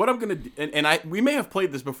 and what I'm gonna do, we may have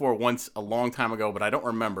played this before once a long time ago, but I don't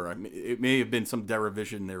remember. It may have been some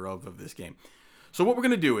derivation thereof of this game. So what we're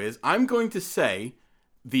gonna do is I'm going to say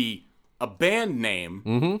a band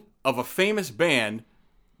name of a famous band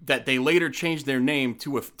that they later changed their name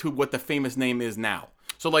to what the famous name is now.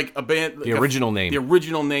 So like a band, The original name. the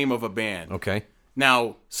original name of a band. Okay.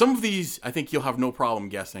 Now, some of these I think you'll have no problem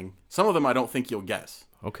guessing. Some of them I don't think you'll guess.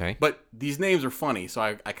 Okay. But these names are funny, so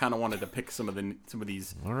I kind of wanted to pick some of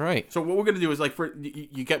these. All right. So what we're gonna do is like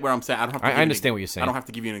you get where I'm saying. I don't have to. I understand what you're saying. I don't have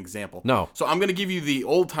to give you an example. No. So I'm gonna give you the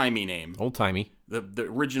old timey name, Old timey. the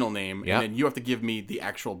original name, Yeah. and then you have to give me the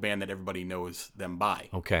actual band that everybody knows them by.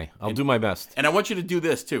 Okay. I'll do my best. And I want you to do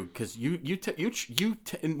this too, because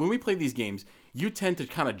and when we play these games, you tend to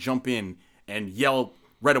kind of jump in and yell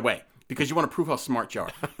right away because you want to prove how smart you are.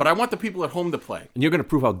 But I want the people at home to play. And you're going to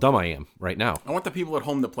prove how dumb I am right now. I want the people at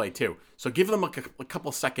home to play too. So give them a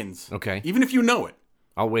couple seconds. Okay. Even if you know it.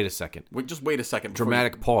 I'll wait a second. Just wait a second.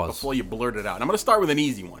 Dramatic pause. Before you blurt it out. And I'm going to start with an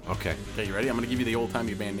easy one. Okay. Okay, you ready? I'm going to give you the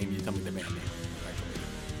old-timey band name. You tell me the band name.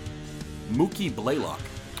 Mookie Blaylock.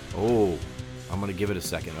 Oh, I'm going to give it a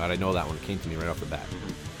second. All right, I know that one. It came to me right off the bat.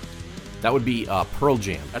 That would be Pearl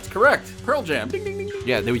Jam. That's correct. Pearl Jam. Ding, ding, ding, ding.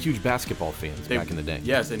 Yeah, they were huge basketball fans back in the day.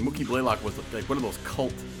 Yes, and Mookie Blaylock was like one of those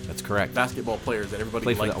cult That's correct. basketball players that everybody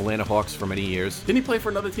Played for liked. the Atlanta Hawks for many years. Didn't he play for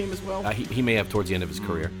another team as well? He may have towards the end of his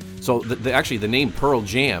career. So actually the name Pearl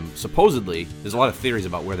Jam, supposedly, there's a lot of theories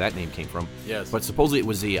about where that name came from. Yes. But supposedly it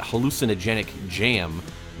was a hallucinogenic jam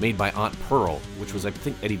made by Aunt Pearl, which was, I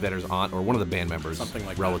think, Eddie Vedder's aunt or one of the band members' Something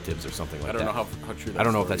like that. relatives or something like I that. don't know how true that I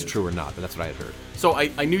don't know if story that's is. true or not, but that's what I had heard. So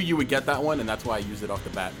I knew you would get that one, and that's why I used it off the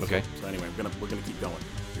bat. Okay. So anyway, we're gonna keep going.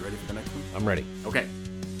 You ready for the next one? I'm ready. Okay.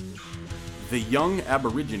 The Young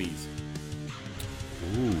Aborigines.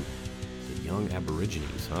 Ooh, the Young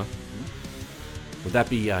Aborigines, huh? Would that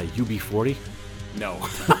be UB40? No.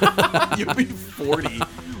 UB40.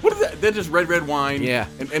 What is that? They're just Red Red Wine. Yeah.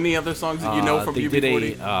 And any other songs that you know from they UB40?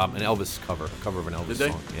 did an Elvis cover, of an Elvis Did they?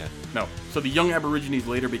 song. Yeah. No. So the Young Aborigines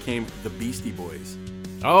later became the Beastie Boys.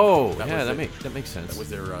 Oh, That yeah, was that it. makes sense. That was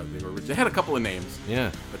their. They had a couple of names,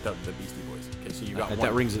 Yeah, but the Beastie Boys. Okay, so you got that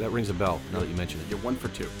one. rings a bell now that you mention it. You're 1 for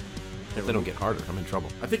 2. If they don't get harder, I'm in trouble.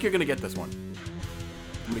 I think you're gonna get this one.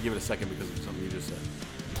 I'm gonna give it a second because of something you just said.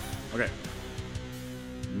 Okay.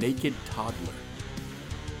 Naked Toddler.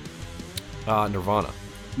 Nirvana.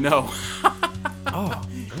 No. Oh,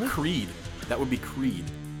 Creed. That would be Creed.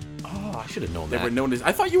 I should have known They that. were known as.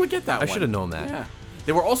 I thought you would get that one. I should have known that. Yeah.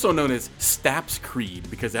 They were also known as Stapp's Creed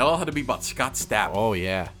because they all had to be about Scott Stapp. Oh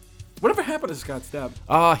yeah. Whatever happened to Scott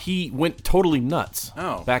Stapp? He went totally nuts.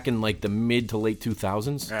 Oh. Back in like the mid to late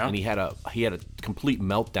 2000s, Yeah. and he had a complete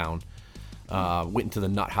meltdown. Went into the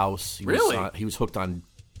nut house. Really? He was hooked on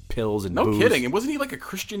pills and No booze. kidding. And wasn't he like a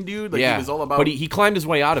Christian dude? Like yeah. he was all about. But he climbed his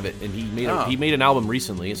way out of it, and he made Oh. he made an album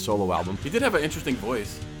recently, a solo album. He did have an interesting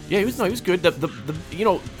voice. Yeah, he was good.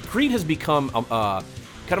 The Creed has become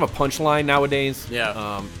kind of a punchline nowadays.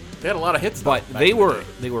 Yeah. They had a lot of hits, but though,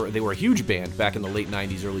 they were a huge band back in the late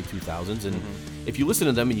 '90s, early 2000s, and if you listen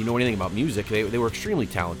to them and you know anything about music, they were extremely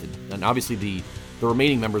talented. And obviously, the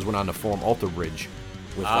remaining members went on to form Alter Bridge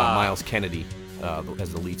with Miles Kennedy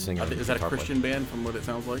as the lead singer. Is that a Christian band from what it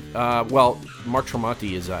sounds like? Well, Mark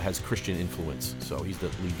Tremonti has Christian influence, so he's the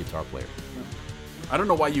lead guitar player. I don't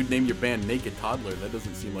know why you'd name your band Naked Toddler. That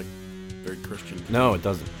doesn't seem like very Christian. No, it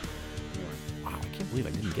doesn't. Wow, I can't believe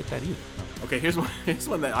I didn't get that either. Okay, here's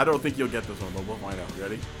one that I don't think you'll get this one, but we'll find out.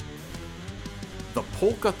 Ready? The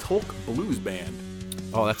Polka Tulk Blues Band.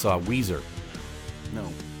 Oh, that's Weezer. No.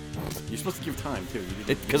 You're supposed to give time, too.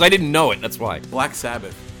 Because I didn't know it, that's why. Black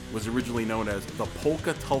Sabbath was originally known as the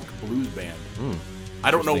Polka Tulk Blues Band. I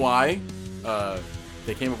don't know why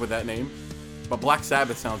they came up with that name, but Black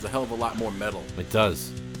Sabbath sounds a hell of a lot more metal. It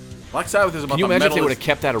does. Black Sabbath is about Can you the imagine if they metalist- would have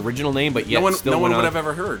kept that original name, but yet no one would have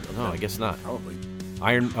ever heard. No, I guess not. Probably.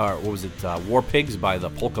 What was it? War Pigs by the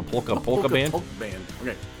Polka Band? Tulk Band.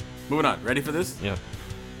 Okay, moving on. Ready for this? Yeah.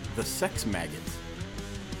 The Sex Maggots.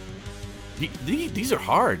 These are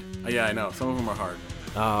hard. Yeah, I know. Some of them are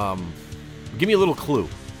hard. Give me a little clue.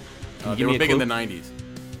 They were big in the 90s.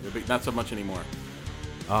 They're big, not so much anymore.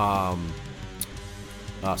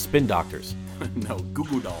 Spin Doctors. No, Goo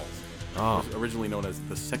Goo Dolls. Oh. It was originally known as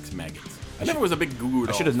the Sex Maggots. I never was a big Goo Goo Dolls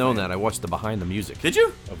I should have known fan. that. I watched the behind the music. Did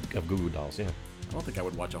you? Of Goo Goo Dolls, yeah. I don't think I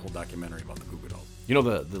would watch a whole documentary about the Goo Goo Dolls. You know,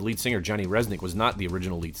 the lead singer, Johnny Resnick, was not the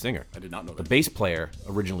original lead singer. I did not know The that. bass player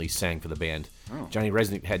originally sang for the band. Oh. Johnny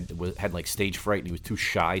Resnick had like stage fright and he was too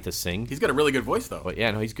shy to sing. He's got a really good voice, though. But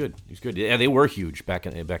yeah, no, he's good. He's good. Yeah, they were huge back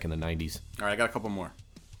in the 90s. All right, I got a couple more.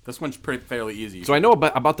 This one's fairly easy. So I know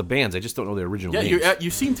about the bands. I just don't know their original names. You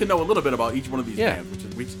seem to know a little bit about each one of these Yeah.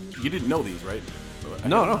 bands, you didn't know these, right?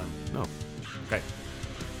 No. Okay.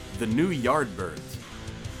 The New Yardbirds.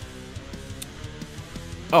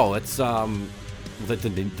 Oh, it's the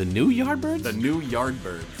new Yardbirds? The New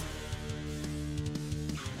Yardbirds.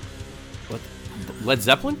 What? Led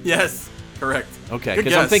Zeppelin? Yes, correct. Okay, Good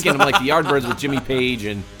because I'm guess. thinking of like the Yardbirds with Jimmy Page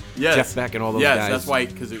and Yes. Jeff Beck and all those yes, guys. that's why,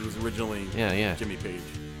 because it was originally Yeah. Jimmy Page.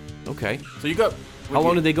 Okay. So you got... How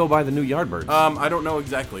long did they go by the new Yardbirds? I don't know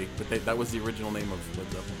exactly, but that was the original name of Led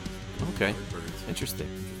Zeppelin. Okay. Yardbirds. Interesting.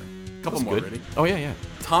 Couple That's more, good. ready? Oh, yeah.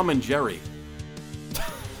 Tom and Jerry.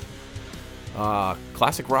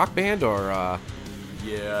 Classic rock band or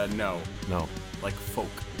Yeah, no. no? Like folk.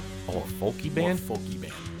 Oh, a folky More band? folky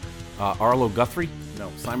band. Arlo Guthrie?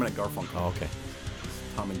 No, Simon and Garfunkel. Oh, okay.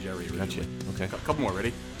 Tom and Jerry originally. Gotcha. Okay. Couple more,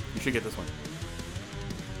 ready? You should get this one.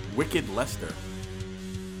 Wicked Lester.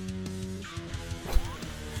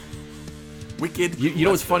 Wicked. You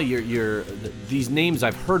know what's Lester. funny? These names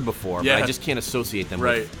I've heard before, Yeah. but I just can't associate them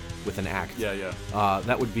Right. with an act. Yeah.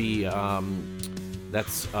 That would be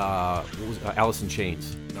that's what was Alice in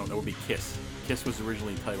Chains. No, that would be Kiss. Kiss was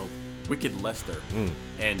originally titled Wicked Lester, Mm.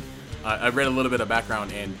 and I read a little bit of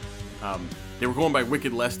background, and they were going by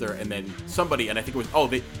Wicked Lester, and then somebody, and I think it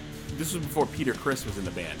was this was before Peter Criss was in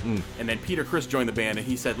the band, and then Peter Criss joined the band, and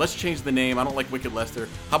he said, "Let's change the name. I don't like Wicked Lester.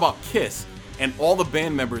 How about Kiss?" And all the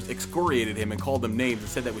band members excoriated him and called them names and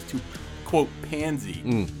said that was too, quote, pansy,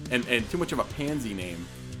 and too much of a pansy name.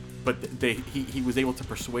 But he was able to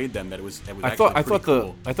persuade them that it was. I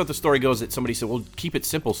thought the story goes that somebody said, "Well, keep it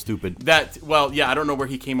simple, stupid." I don't know where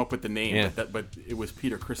he came up with the name, but it was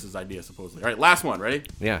Peter Criss's idea supposedly. All right, last one, ready?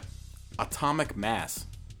 Yeah. Atomic Mass.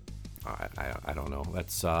 I don't know.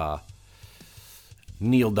 That's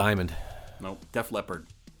Neil Diamond. No, Def Leppard.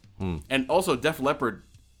 And also Def Leppard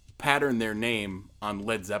patterned their name on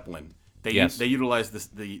Led Zeppelin. They utilized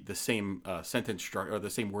the same sentence structure or the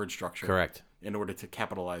same word structure. Correct. In order to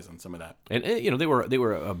capitalize on some of that. And they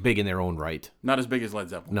were big in their own right. Not as big as Led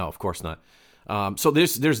Zeppelin. No, of course not. So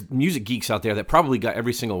there's music geeks out there that probably got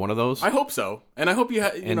every single one of those. I hope so, and I hope you.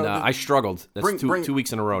 I struggled. That's two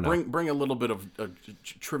weeks in a row now. Bring a little bit of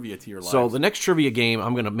trivia to your lives. So the next trivia game,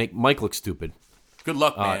 I'm going to make Mike look stupid. Good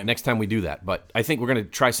luck, man. Next time we do that, but I think we're going to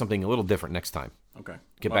try something a little different next time. Okay.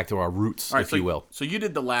 Get back to our roots, if you will. So you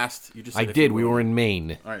did the last. You just. Said I did. We were in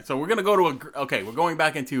Maine. All right. So we're going to go to Okay, we're going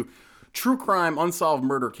back into true crime unsolved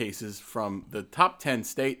murder cases from the top 10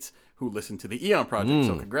 states who listen to the Eon Project.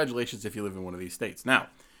 So congratulations if you live in one of these states. Now,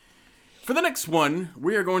 for the next one,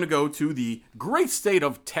 we are going to go to the great state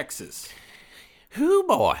of Texas. Who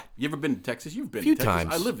boy? You ever been to Texas? You've been Few to Texas.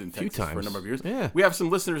 times. I lived in Texas for a number of years. Yeah. We have some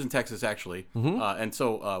listeners in Texas, actually. And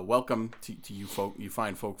so welcome to you folk, you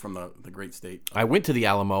fine folk from the great state. I went to the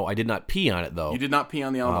Alamo. I did not pee on it, though. You did not pee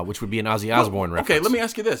on the Alamo? Which would be an Ozzy Osbourne reference. Okay, let me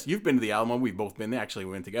ask you this. You've been to the Alamo. We've both been there. Actually,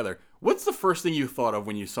 we went together. What's the first thing you thought of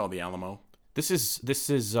when you saw the Alamo? This is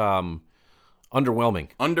underwhelming.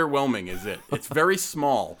 Underwhelming, is it? It's very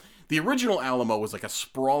small. The original Alamo was like a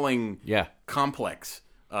sprawling complex.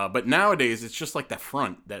 But nowadays, it's just like that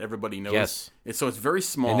front that everybody knows. Yes. So it's very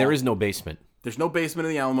small. And there is no basement. There's no basement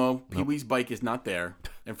in the Alamo. Pee-wee's bike is not there.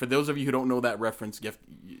 And for those of you who don't know that reference,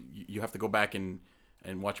 you have to go back and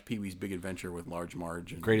watch Pee-wee's Big Adventure with Large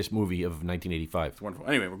Marge. Greatest movie of 1985. It's wonderful.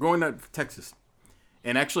 Anyway, we're going to Texas.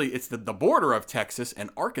 And actually, it's the border of Texas and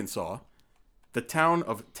Arkansas, the town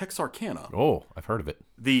of Texarkana. Oh, I've heard of it.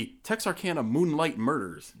 The Texarkana Moonlight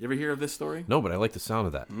Murders. You ever hear of this story? No, but I like the sound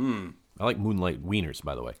of that. I like Moonlight Wieners,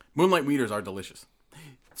 by the way. Moonlight Wieners are delicious.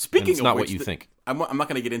 Speaking it's of not which, what you think. I'm not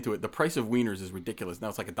going to get into it. The price of wieners is ridiculous. Now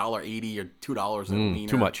it's like $1.80 or $2 a wiener.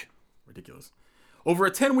 Too much. Ridiculous. Over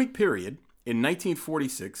a 10-week period, in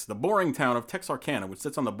 1946, the boring town of Texarkana, which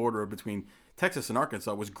sits on the border between Texas and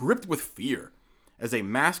Arkansas, was gripped with fear as a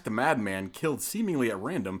masked madman killed seemingly at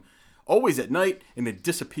random, always at night, and then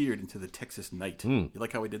disappeared into the Texas night. You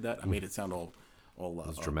like how we did that? I made it sound all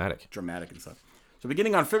dramatic. Dramatic and stuff. So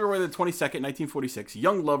beginning on February the 22nd, 1946,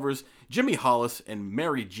 young lovers Jimmy Hollis and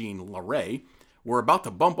Mary Jean LaRae were about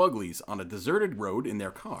to bump uglies on a deserted road in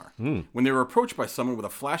their car when they were approached by someone with a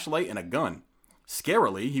flashlight and a gun.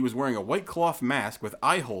 Scarily, he was wearing a white cloth mask with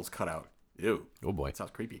eye holes cut out. Ew. Oh, boy. That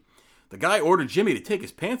sounds creepy. The guy ordered Jimmy to take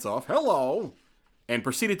his pants off, hello, and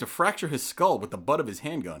proceeded to fracture his skull with the butt of his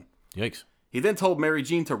handgun. Yikes. He then told Mary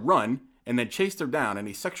Jean to run and then chased her down, and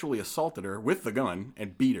he sexually assaulted her with the gun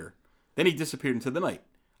and beat her. Then he disappeared into the night.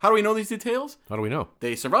 How do we know these details? How do we know?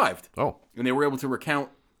 They survived. Oh. And they were able to recount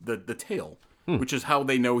the tale, which is how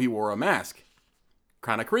they know he wore a mask.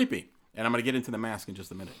 Kind of creepy. And I'm going to get into the mask in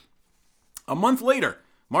just a minute. A month later,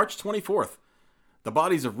 March 24th, the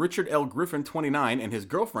bodies of Richard L. Griffin, 29, and his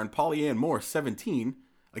girlfriend, Polly Ann Moore, 17.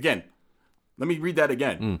 Again, let me read that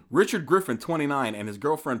again. Richard Griffin, 29, and his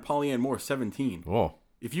girlfriend, Polly Ann Moore, 17. Oh.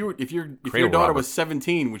 If your daughter was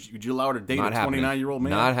 17, would you allow her to date a 29-year-old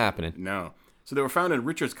man? Not happening. No. So they were found in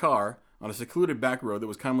Richard's car on a secluded back road that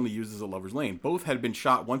was commonly used as a lover's lane. Both had been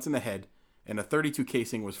shot once in the head, and a .32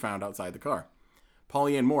 casing was found outside the car.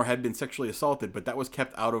 Polly Ann Moore had been sexually assaulted, but that was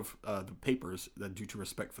kept out of the papers due to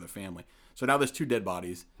respect for the family. So now there's 2 dead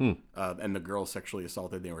bodies, and the girl sexually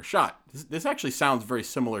assaulted. They were shot. This actually sounds very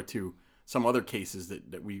similar to some other cases that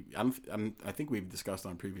I think we've discussed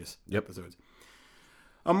on previous episodes.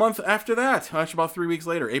 A month after that, actually about 3 weeks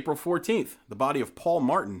later, April 14th, the body of Paul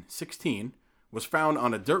Martin, 16, was found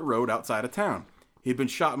on a dirt road outside of town. He had been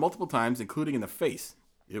shot multiple times, including in the face.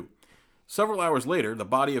 Ew. Several hours later, the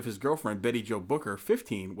body of his girlfriend, Betty Jo Booker,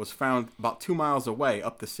 15, was found about 2 miles away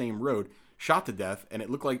up the same road, shot to death, and it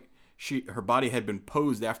looked like her body had been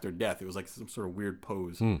posed after death. It was like some sort of weird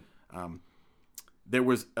pose. There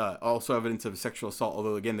was also evidence of sexual assault,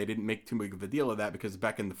 although again they didn't make too big of a deal of that because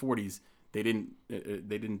back in the 40s they didn't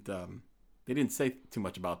say too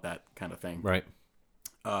much about that kind of thing. Right.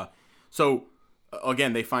 So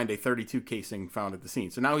again, they find a .32 casing found at the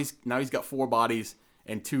scene. So now he's got 4 bodies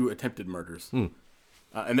and 2 attempted murders,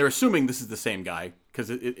 and they're assuming this is the same guy because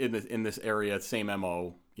in this area, same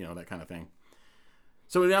MO, that kind of thing.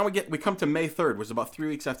 So now we come to May 3rd, which is about 3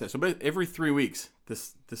 weeks after that. So every 3 weeks,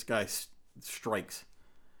 this guy strikes.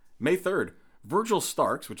 May 3rd, Virgil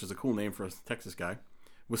Starks, which is a cool name for a Texas guy,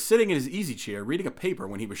 was sitting in his easy chair reading a paper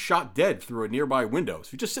when he was shot dead through a nearby window.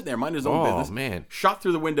 So he's just sitting there, minding his own business. Oh, man. Shot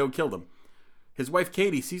through the window, killed him. His wife,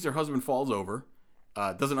 Katie, sees her husband falls over,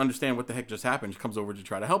 doesn't understand what the heck just happened. She comes over to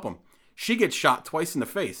try to help him. She gets shot twice in the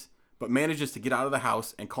face, but manages to get out of the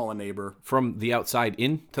house and call a neighbor. From the outside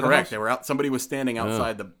into the Correct. house? They were out. Somebody was standing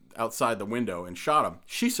outside the window and shot him.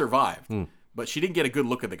 She survived, but she didn't get a good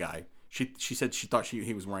look at the guy. She said she thought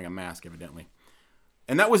he was wearing a mask, evidently.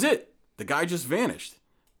 And that was it. The guy just vanished.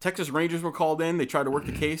 Texas Rangers were called in. They tried to work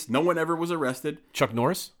the case. No one ever was arrested. Chuck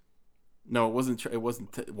Norris? No, it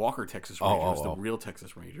wasn't Walker Texas Rangers. It was the real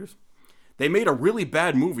Texas Rangers. They made a really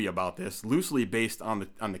bad movie about this, loosely based on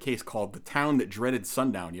the case called The Town That Dreaded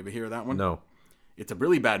Sundown. You ever hear of that one? No. It's a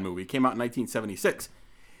really bad movie. It came out in 1976.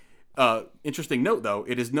 Interesting note, though,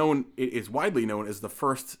 it is widely known as the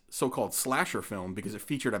first so-called slasher film because it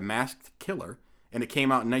featured a masked killer, and it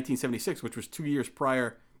came out in 1976, which was 2 years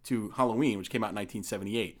prior to Halloween, which came out in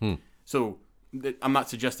 1978. So I'm not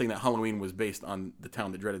suggesting that Halloween was based on The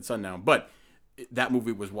Town That Dreaded Sundown, but that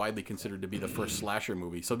movie was widely considered to be the first slasher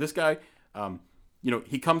movie. So this guy,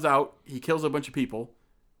 he comes out, he kills a bunch of people,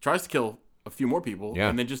 tries to kill a few more people,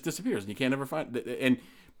 and then just disappears, and you can't ever find it. And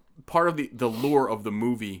part of the lure of the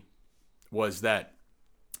movie was that,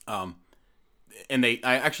 I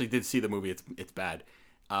actually did see the movie. It's bad.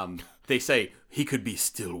 They say he could be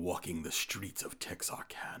still walking the streets of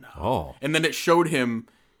Texarkana. Oh. And then it showed him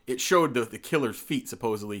it showed the killer's feet,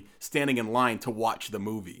 supposedly, standing in line to watch the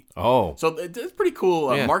movie. Oh. So it's a pretty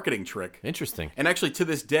cool marketing trick. Interesting. And actually, to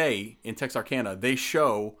this day, in Texarkana, they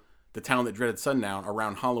show The Town That Dreaded Sundown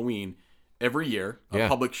around Halloween every year, a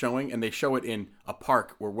public showing, and they show it in a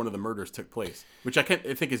park where one of the murders took place, which I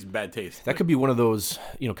think is bad taste. That could be one of those,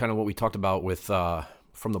 kind of what we talked about with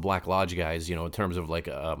from the Black Lodge guys, in terms of like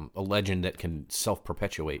a legend that can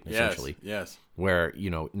self-perpetuate, essentially. Yes. Where,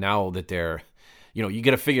 now that they're, you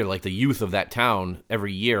got to figure like the youth of that town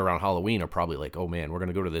every year around Halloween are probably like, oh man, we're going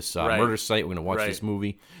to go to this murder site, we're going to watch this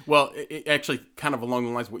movie. Well, it actually kind of along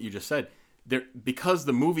the lines of what you just said, because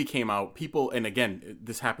the movie came out, people, and again,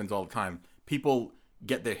 this happens all the time, people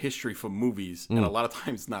get their history from movies, and a lot of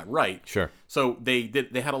times it's not right. Sure. So they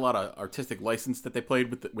had a lot of artistic license that they played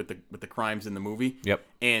with the crimes in the movie. Yep.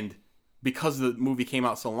 And because the movie came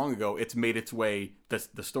out so long ago, it's made its way.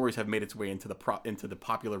 The stories have made its way into the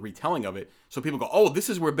popular retelling of it. So people go, "Oh, this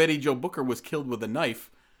is where Betty Jo Booker was killed with a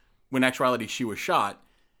knife," when in actuality she was shot.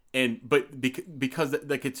 But because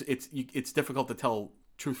like it's difficult to tell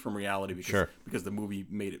truth from reality because the movie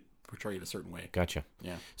made it portray it a certain way. Gotcha.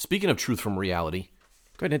 Yeah. Speaking of truth from reality,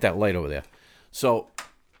 go ahead and hit that light over there. So,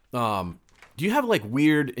 do you have like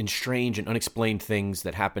weird and strange and unexplained things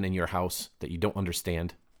that happen in your house that you don't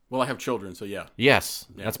understand? Well, I have children, so yeah. Yes,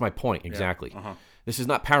 that's my point, exactly. Yeah. Uh-huh. This is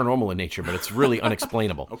not paranormal in nature, but it's really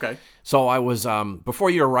unexplainable. Okay. So I was, before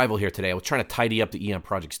your arrival here today, I was trying to tidy up the Eon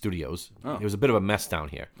Project Studios. Oh. It was a bit of a mess down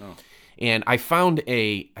here. Oh. And I found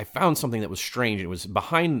something that was strange. It was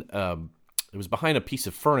behind a piece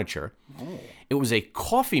of furniture. Oh. It was a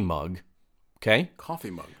coffee mug, okay?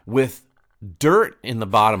 Coffee mug. With dirt in the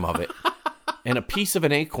bottom of it and a piece of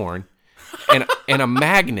an acorn and a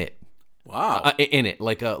magnet. Wow. In it,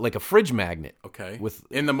 like a fridge magnet. Okay.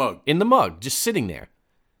 In the mug, just sitting there.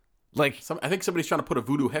 Like I think somebody's trying to put a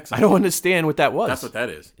voodoo hex on I don't understand what that was. That's what that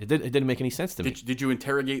is. It didn't make any sense to me. Did you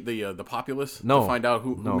interrogate the populace to No. find out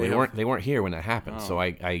who No, they weren't here when that happened. Oh. So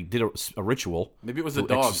I did a ritual. Maybe it was the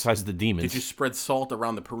dogs. Exorcise the demons. Did you spread salt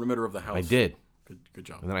around the perimeter of the house? I did. Good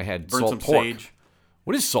job. And then I had Burn salt some pork. sage.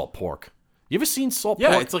 What is salt pork? You ever seen salt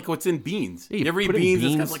pork? pork? It's like what's in beans. Yeah, you ever eat beans?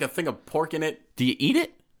 It's got like a thing of pork in it. Do you eat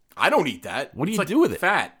it? I don't eat that. What do you do with it?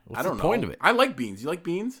 Fat. What's I don't the know. point of it? I like beans. You like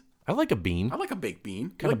beans? I like a bean. I like a baked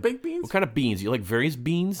bean. You like baked beans? What kind of beans? You like various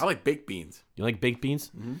beans? I like baked beans. You like baked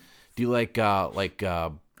beans? Mm-hmm. Do you like I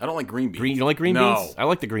don't like green beans. You don't like green beans? I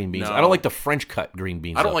like the green beans. No. I don't like the French cut green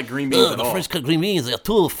beans. I don't like green beans at all. The French cut green beans are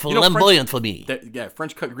too flamboyant for me.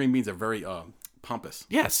 French cut green beans are very pompous.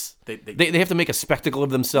 Yes. They have to make a spectacle of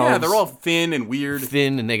themselves. Yeah, they're all thin and weird.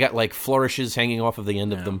 And they got like flourishes hanging off of the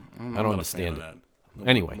end of them. I don't understand it.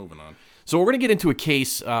 Anyway. Moving on. So we're going to get into a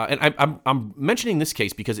case, and I'm mentioning this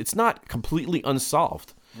case because it's not completely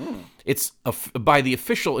unsolved. It's by the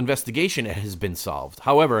official investigation, it has been solved.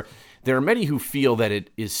 However, there are many who feel that it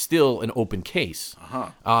is still an open case.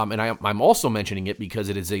 And I'm also mentioning it because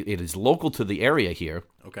it is local to the area here.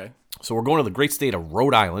 Okay. So we're going to the great state of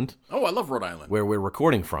Rhode Island. Oh, I love Rhode Island. Where we're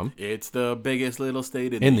recording from. It's the biggest little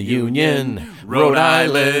state in the Union. Rhode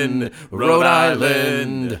Island. Rhode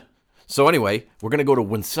Island. So anyway, we're going to go to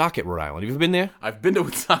Woonsocket, Rhode Island. Have you ever been there? I've been to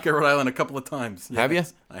Woonsocket, Rhode Island a couple of times. Yes, have you?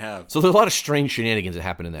 I have. So there's a lot of strange shenanigans that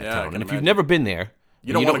happen in that town. And if you've never been there,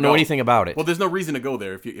 you don't know anything about it. Well, there's no reason to go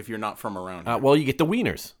there if you're not from around here. Well, you get the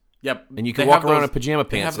wieners. Yep. And you can walk around in pajama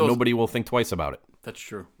pants and nobody will think twice about it. That's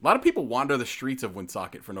true. A lot of people wander the streets of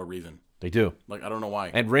Woonsocket for no reason. They do. Like, I don't know why.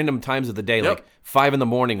 At random times of the day, like 5 in the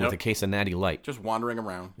morning with a case of Natty Light. Just wandering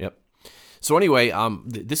around. Yep. So anyway,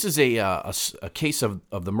 this is a case of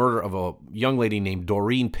the murder of a young lady named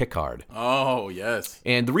Doreen Pickard. Oh, yes.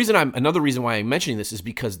 And another reason why I'm mentioning this is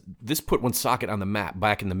because this put Woonsocket on the map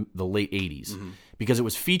back in the late 80s. Mm-hmm. Because it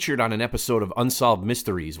was featured on an episode of Unsolved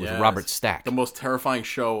Mysteries with Robert Stack. The most terrifying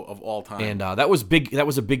show of all time. And that was big. That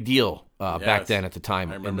was a big deal back then at the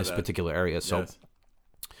time in this particular area. So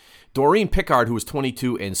Doreen Pickard, who was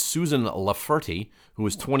 22, and Susan Lafferty, who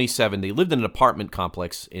was 27, they lived in an apartment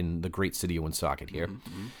complex in the great city of Woonsocket here.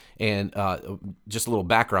 Mm-hmm. And just a little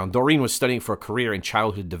background, Doreen was studying for a career in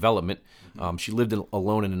childhood development. Mm-hmm. She lived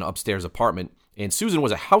alone in an upstairs apartment. And Susan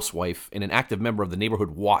was a housewife and an active member of the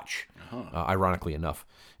Neighborhood Watch, ironically enough.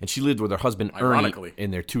 And she lived with her husband, Ernie,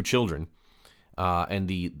 and their 2 children. And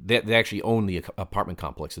they actually owned the apartment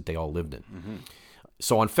complex that they all lived in. Mm-hmm.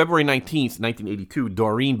 So on February 19th, 1982,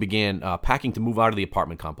 Doreen began packing to move out of the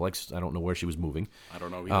apartment complex. I don't know where she was moving. I don't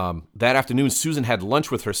know either. That afternoon, Susan had lunch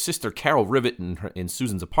with her sister, Carol Rivet, in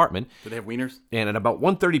Susan's apartment. Did they have wieners? And at about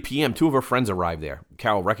 1:30 p.m., 2 of her friends arrived there.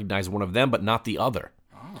 Carol recognized one of them, but not the other.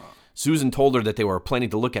 Oh. Susan told her that they were planning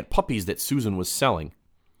to look at puppies that Susan was selling.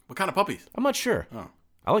 What kind of puppies? I'm not sure. Oh.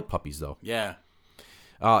 I like puppies, though. Yeah.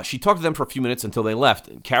 She talked to them for a few minutes until they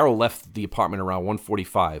left. Carol left the apartment around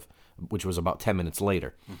 1:45, which was about 10 minutes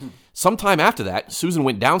later. Sometime after that, Susan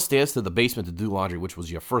went downstairs to the basement to do laundry, which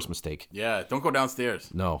was your first mistake. Yeah, don't go downstairs.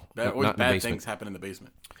 No, Always not in the bad basement. things happen in the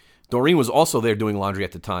basement. Doreen was also there doing laundry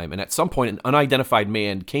at the time, and at some point, an unidentified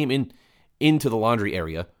man came into the laundry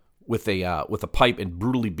area with a pipe and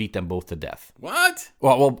brutally beat them both to death. What?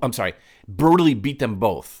 Well, I'm sorry, brutally beat them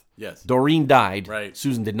both. Yes. Doreen died. Right.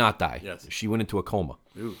 Susan did not die. Yes. She went into a coma.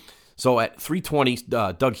 Ooh. So at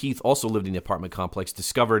 3:20, Doug Heath, also lived in the apartment complex,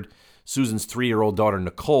 discovered Susan's 3-year-old daughter,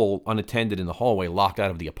 Nicole, unattended in the hallway, locked out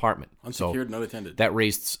of the apartment. Unsecured, not attended. That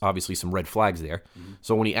raised, obviously, some red flags there.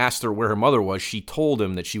 So when he asked her where her mother was, she told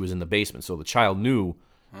him that she was in the basement. So the child knew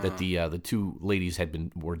that the two ladies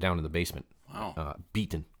were down in the basement,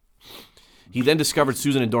 beaten. He then discovered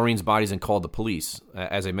Susan and Doreen's bodies and called the police.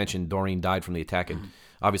 As I mentioned, Doreen died from the attack, and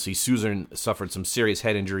obviously Susan suffered some serious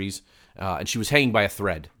head injuries, and she was hanging by a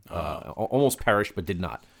thread. Almost perished, but did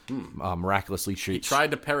not. Miraculously, she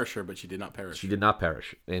tried to perish her, but she did not perish. She did not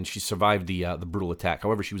perish, and she survived the brutal attack.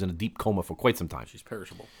 However, she was in a deep coma for quite some time. She's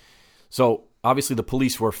perishable. So obviously, the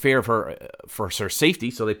police were fear of her for her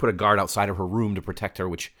safety, so they put a guard outside of her room to protect her.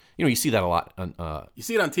 Which you see that a lot. You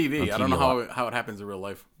see it on TV. I don't know a how it happens in real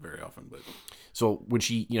life very often, but. So when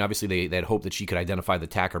she, obviously they had hoped that she could identify the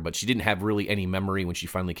attacker, but she didn't have really any memory when she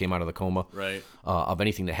finally came out of the coma, right, of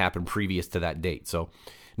anything that happened previous to that date. So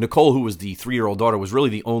Nicole, who was the 3-year-old daughter, was really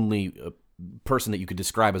the only person that you could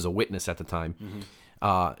describe as a witness at the time.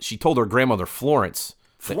 She told her grandmother, Florence,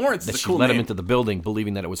 that she let him into the building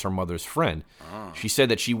believing that it was her mother's friend. She said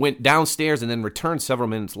that she went downstairs and then returned several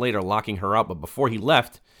minutes later, locking her out. But before he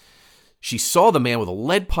left, she saw the man with a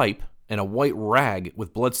lead pipe and a white rag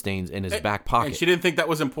with bloodstains in his back pocket. And she didn't think that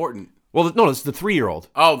was important. Well, no, it's the 3-year-old.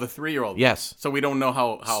 Oh, the 3-year-old. Yes. So we don't know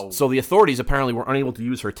how... So the authorities apparently were unable to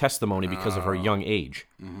use her testimony because of her young age,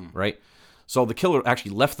 right? So the killer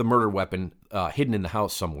actually left the murder weapon hidden in the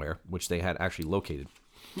house somewhere, which they had actually located.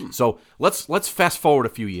 So let's fast forward a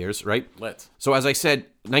few years, right? Let's. So as I said,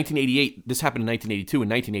 1988, this happened in 1982. In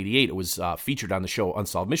 1988, it was featured on the show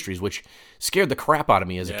Unsolved Mysteries, which scared the crap out of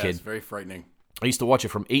me as a kid. It's very frightening. I used to watch it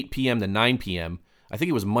from 8 p.m. to 9 p.m. I think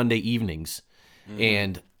it was Monday evenings.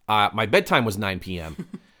 And my bedtime was 9 p.m.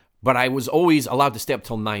 But I was always allowed to stay up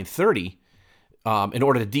till 9:30 in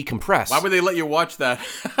order to decompress. Why would they let you watch that?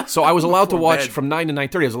 So I was allowed to watch from 9 to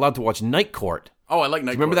 9:30. I was allowed to watch Night Court. Oh, I like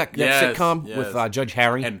Night Court. Remember that sitcom with Judge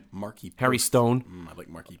Harry? And Marky Post. Harry Stone. I like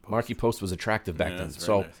Marky Post. Marky Post was attractive back then. That's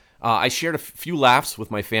So very nice. I shared a few laughs with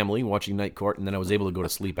my family watching Night Court, and then I was able to go to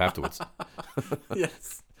sleep afterwards.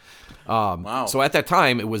 Yes. Wow. So at that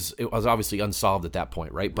time, it was obviously unsolved at that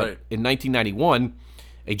point, right? But Right. in 1991,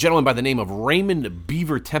 a gentleman by the name of Raymond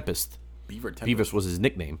Beaver Tempest, Beavis was his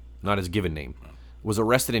nickname, not his given name, was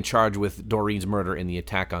arrested and charged with Doreen's murder and the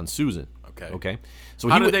attack on Susan. Okay. So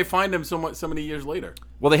how did they find him so many years later?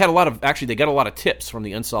 Well, they got a lot of tips from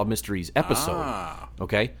the Unsolved Mysteries episode.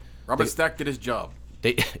 Okay. Robert Stack did his job.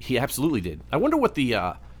 He absolutely did. I wonder what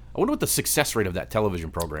the success rate of that television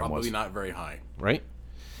program was. Probably not very high. Right?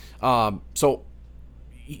 So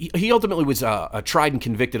he ultimately was tried and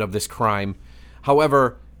convicted of this crime.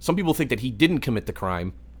 However, some people think that he didn't commit the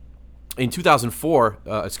crime. In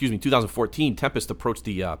 2014, Tempest approached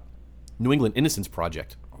the New England Innocence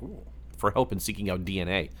Project for help in seeking out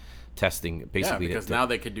DNA testing, basically. Yeah, because now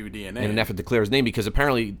they could do DNA. In an effort to clear his name, because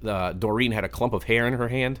apparently Doreen had a clump of hair in her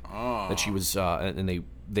hand that she was, and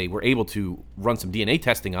they were able to run some DNA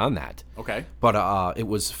testing on that. Okay. But it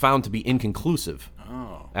was found to be inconclusive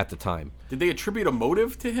Oh. at the time. Did they attribute a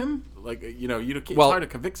motive to him? Like, it's hard to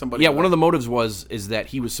convict somebody. Yeah, one of the motives is that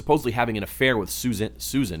he was supposedly having an affair with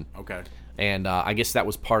Susan. Okay. And I guess that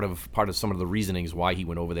was part of some of the reasonings why he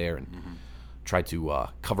went over there and tried to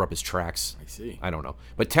cover up his tracks. I see. I don't know.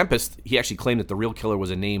 But Tempest, he actually claimed that the real killer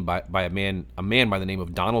was a man by the name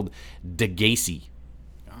of Donald DeGacy.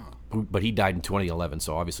 But he died in 2011,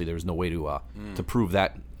 so obviously there was no way to prove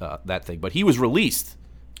that thing. But he was released,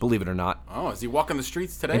 believe it or not. Oh, is he walking the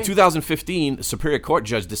streets today? In 2015, a Superior Court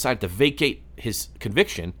judge decided to vacate his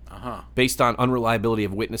conviction based on unreliability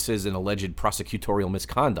of witnesses and alleged prosecutorial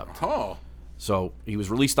misconduct. Oh. So he was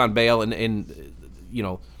released on bail, and in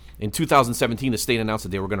 2017, the state announced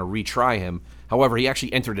that they were going to retry him. However, he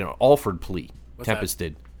actually entered an Alford plea. Tempest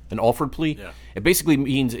did. An Alford plea? Yeah. It basically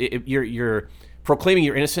means you're proclaiming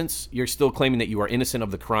your innocence. You're still claiming that you are innocent of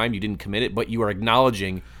the crime. You didn't commit it, but you are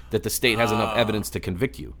acknowledging that the state has enough evidence to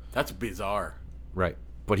convict you. That's bizarre. Right.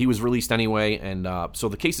 But he was released anyway, and so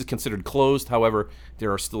the case is considered closed. However,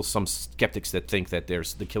 there are still some skeptics that think that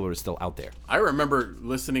the killer is still out there. I remember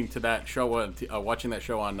listening to that show, watching that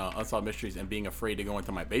show on Unsolved Mysteries, and being afraid to go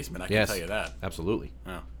into my basement. I can tell you that. Absolutely.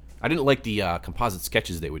 Yeah. I didn't like the composite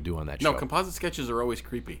sketches they would do on that show. No, composite sketches are always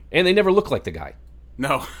creepy. And they never look like the guy.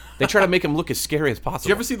 No. They try to make him look as scary as possible. Did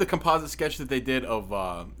you ever see the composite sketch that they did of?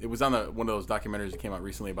 It was on one of those documentaries that came out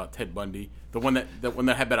recently about Ted Bundy. The one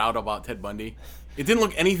that had been out about Ted Bundy. It didn't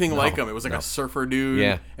look anything like him. It was like a surfer dude.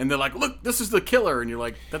 Yeah. And they're like, "Look, this is the killer," and you're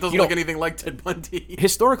like, "That doesn't look anything like Ted Bundy."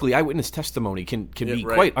 Historically, eyewitness testimony can be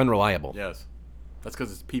quite unreliable. Yes. That's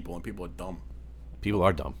because it's people, and people are dumb. People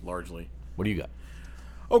are dumb. Largely. What do you got?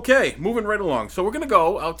 Okay, moving right along. So we're going to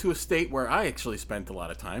go out to a state where I actually spent a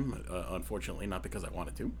lot of time, unfortunately, not because I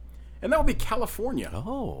wanted to. And that would be California.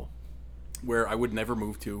 Oh. Where I would never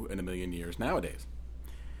move to in a million years nowadays.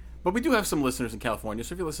 But we do have some listeners in California,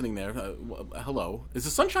 so if you're listening there, hello. Is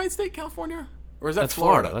the Sunshine State California? Or is that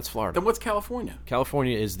Florida? That's Florida. Then what's California?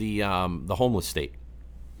 California is the homeless state.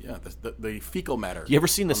 Yeah, the fecal matter. You ever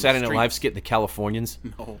seen the Saturday Night Live skit, The Californians?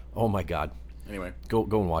 No. Oh, my God. Anyway. Go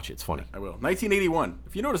and watch it. It's funny. I will. 1981.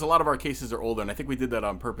 If you notice, a lot of our cases are older, and I think we did that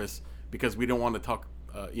on purpose because we don't want to talk...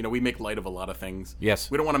 we make light of a lot of things.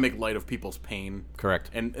 Yes. We don't want to make light of people's pain.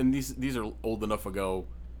 Correct. And these are old enough ago.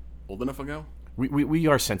 Old enough ago? We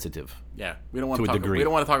are sensitive. Yeah. We don't want to talk degree. We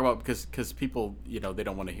don't want to talk about because people, they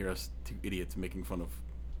don't want to hear us two idiots making fun of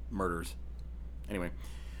murders. Anyway.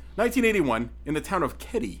 1981, in the town of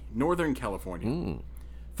Keddie, Northern California.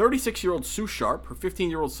 36-year-old Sue Sharp, her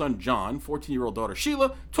 15-year-old son John, 14-year-old daughter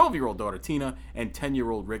Sheila, 12-year-old daughter Tina, and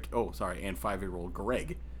 10-year-old Rick, and 5-year-old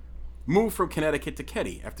Greg, moved from Connecticut to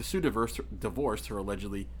Keddie after Sue divorced her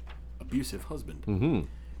allegedly abusive husband. Mm-hmm.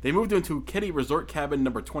 They moved into Keddie Resort Cabin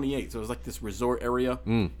number 28. So it was like this resort area,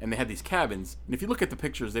 and they had these cabins. And if you look at the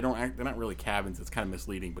pictures, they're not really cabins. It's kind of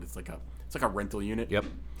misleading, but it's like a rental unit. Yep.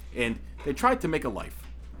 And they tried to make a life.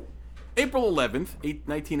 April 11th,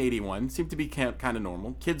 1981, seemed to be kind of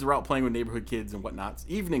normal. Kids are out playing with neighborhood kids and whatnot.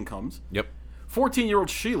 Evening comes. Yep. 14-year-old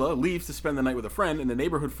Sheila leaves to spend the night with a friend, and a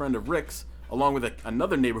neighborhood friend of Rick's, along with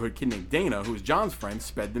another neighborhood kid named Dana, who was John's friend,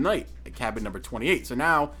 sped the night at cabin number 28. So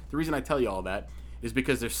now, the reason I tell you all that is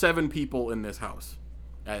because there's 7 people in this house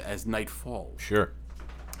as night falls. Sure.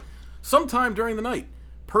 Sometime during the night,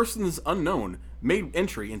 persons unknown made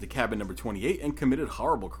entry into cabin number 28 and committed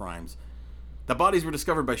horrible crimes. The bodies were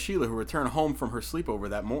discovered by Sheila, who returned home from her sleepover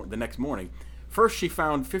the next morning. First, she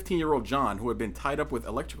found 15-year-old John, who had been tied up with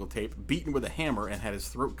electrical tape, beaten with a hammer, and had his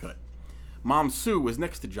throat cut. Mom Sue was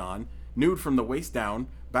next to John, nude from the waist down,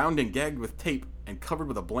 bound and gagged with tape, and covered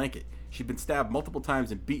with a blanket. She'd been stabbed multiple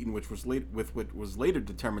times and beaten, which was later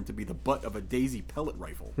determined to be the butt of a Daisy pellet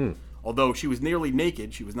rifle. Although she was nearly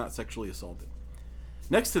naked, she was not sexually assaulted.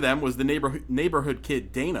 Next to them was the neighborhood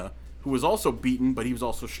kid Dana, who was also beaten, but he was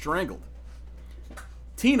also strangled.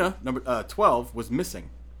 Tina, number 12, was missing.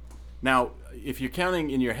 Now, if you're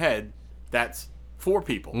counting in your head, that's 4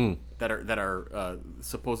 people that are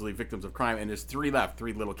supposedly victims of crime, and there's 3 left,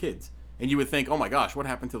 3 little kids. And you would think, oh my gosh, what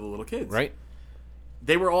happened to the little kids? Right.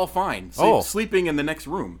 They were all fine, sleeping in the next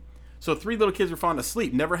room. So 3 little kids were found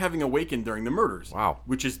asleep, never having awakened during the murders. Wow.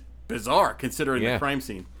 Which is bizarre, considering the crime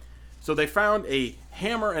scene. So they found a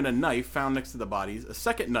hammer and a knife found next to the bodies. A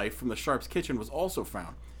second knife from the Sharps' kitchen was also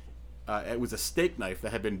found. It was a steak knife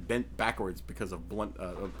that had been bent backwards because of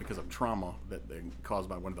trauma that caused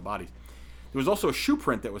by one of the bodies. There was also a shoe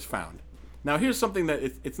print that was found. Now, here's something that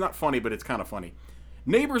it's not funny, but it's kind of funny.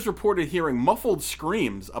 Neighbors reported hearing muffled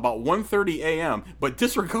screams about 1:30 a.m., but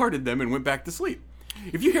disregarded them and went back to sleep.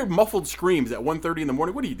 If you hear muffled screams at 1:30 in the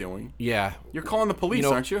morning, what are you doing? Yeah. You're calling the police,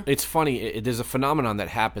 aren't you? It's funny. There's a phenomenon that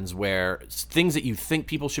happens where things that you think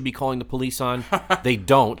people should be calling the police on, they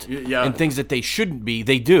don't. Yeah. And things that they shouldn't be,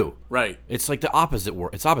 they do. Right. It's like the opposite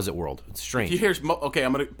world. It's opposite world. It's strange. If you hear,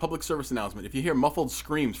 I'm going to public service announcement. If you hear muffled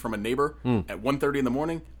screams from a neighbor at 1:30 in the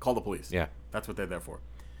morning, call the police. Yeah. That's what they're there for.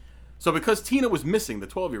 So because Tina was missing, the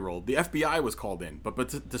 12-year-old, the FBI was called in.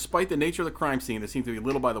 But despite the nature of the crime scene, there seemed to be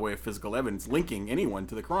little by the way of physical evidence linking anyone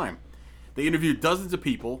to the crime. They interviewed dozens of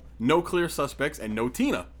people, no clear suspects, and no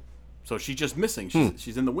Tina. So she's just missing.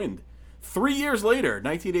 She's in the wind. 3 years later,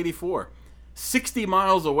 1984, 60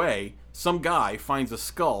 miles away, some guy finds a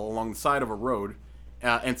skull along the side of a road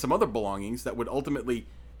and some other belongings that would ultimately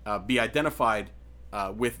be identified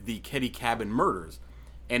with the Keddie Cabin murders.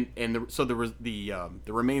 So the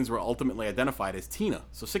remains were ultimately identified as Tina.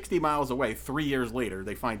 So 60 miles away, 3 years later,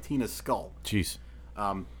 they find Tina's skull. Jeez.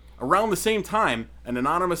 Around the same time, an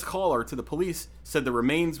anonymous caller to the police said the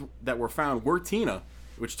remains that were found were Tina,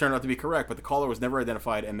 which turned out to be correct, but the caller was never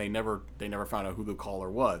identified, and they never found out who the caller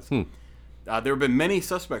was. There have been many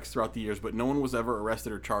suspects throughout the years, but no one was ever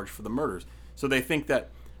arrested or charged for the murders. So they think that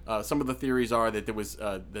some of the theories are that there was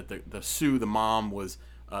that the Sue, the mom, was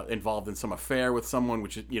involved in some affair with someone,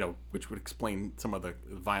 which would explain some of the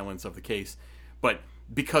violence of the case. But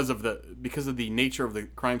because of the nature of the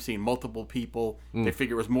crime scene, multiple people, they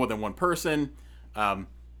figure it was more than one person.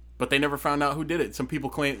 But they never found out who did it. Some people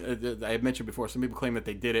claim, I had mentioned before, some people claim that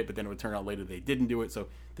they did it, but then it would turn out later they didn't do it. So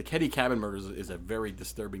the Ketty Cabin murders is a very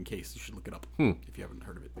disturbing case. You should look it up if you haven't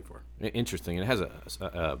heard of it before. Interesting. It has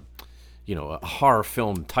a horror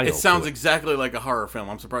film title. It sounds exactly like a horror film.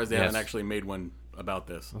 I'm surprised they haven't actually made one about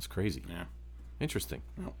this. That's crazy. Yeah. Interesting.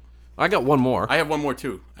 No. I got one more. I have one more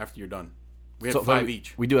too after you're done. We have 5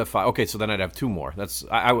 each. We do have 5. Okay, so then I'd have 2 more.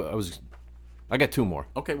 I got 2 more.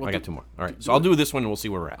 Okay, well, I got 2 more. All right, so I'll do this one and we'll see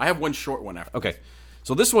where we're at. I have one short one after. Okay,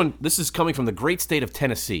 so this is coming from the great state of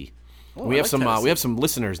Tennessee. We have some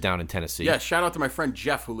listeners down in Tennessee. Yeah, shout out to my friend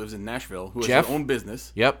Jeff who lives in Nashville, who has his own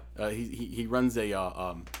business. Yep. He runs a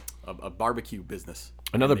barbecue business.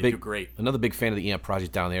 Another big fan of the EMP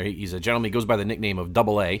Project down there. He's a gentleman. He goes by the nickname of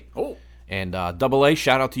Double A. Oh. And Double A,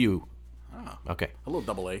 shout out to you. Ah. Okay. Hello,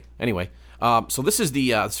 Double A. Anyway, so this is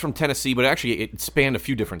it's from Tennessee, but actually it spanned a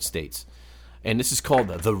few different states. And this is called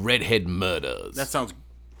the Redhead Murders. That sounds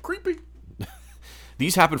creepy.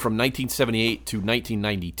 These happened from 1978 to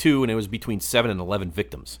 1992, and it was between 7 and 11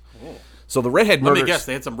 victims. Oh. So the Redhead Murders... Let me guess,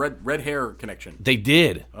 they had some red hair connection. They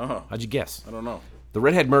did. Uh-huh. How'd you guess? I don't know. The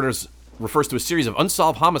Redhead Murders refers to a series of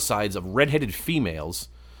unsolved homicides of redheaded females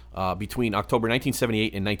between October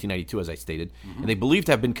 1978 and 1992, as I stated. Mm-hmm. And they believed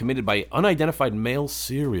to have been committed by an unidentified male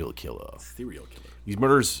serial killer. These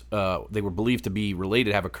murders, they were believed to be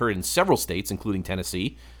related, have occurred in several states, including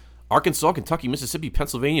Tennessee, Arkansas, Kentucky, Mississippi,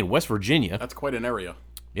 Pennsylvania, and West Virginia. That's quite an area.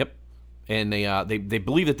 Yep. And they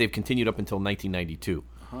believe that they've continued up until 1992.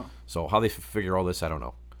 Uh-huh. So how they figure all this, I don't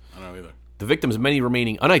know. I don't know either. The victims, many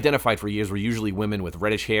remaining unidentified for years, were usually women with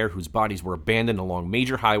reddish hair whose bodies were abandoned along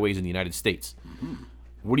major highways in the United States. Mm-hmm.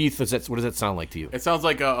 What does that sound like to you? It sounds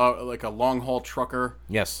like a long haul trucker.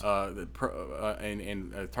 Yes. And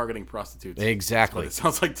targeting prostitutes. Exactly. That's what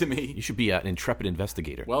it sounds like to me. You should be an intrepid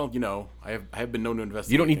investigator. Well, I have been known to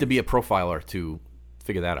investigate. You don't need to be a profiler to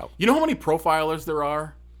figure that out. You know how many profilers there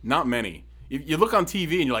are? Not many. You look on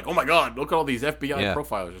TV and you're like, oh my God, look at all these FBI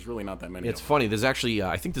profilers. There's really not that many. It's funny. There's actually,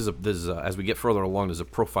 I think there's as we get further along, there's a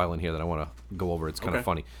profile in here that I want to go over. It's kind of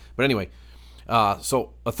funny. But anyway.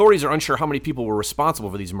 So authorities are unsure how many people were responsible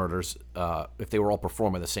for these murders, if they were all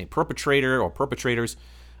performed by the same perpetrator or perpetrators.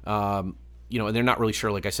 And they're not really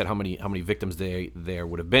sure, like I said, how many victims there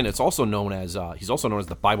would have been. It's also known as he's also known as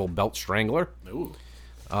the Bible Belt Strangler. Ooh.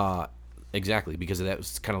 Exactly, because that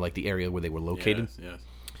was kind of like the area where they were located. Yes.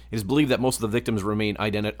 It is believed that most of the victims remain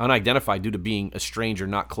unidentified due to being estranged or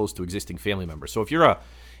not close to existing family members. So if you're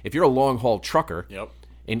a long haul trucker,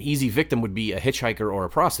 an easy victim would be a hitchhiker or a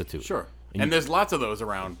prostitute. Sure. And there's lots of those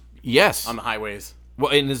around. Yes. On the highways.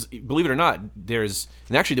 Well, and believe it or not, there was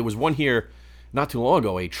one here not too long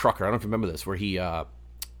ago, a trucker. I don't know if you remember this, where he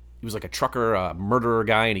was like a trucker, murderer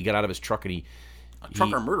guy, and he got out of his truck and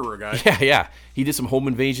murderer guy? Yeah. He did some home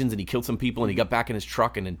invasions and he killed some people and he got back in his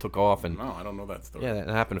truck and then took off. And no, I don't know that story. Yeah, that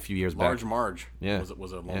happened a few years back. Large Marge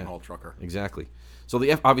was a long haul trucker. Exactly. So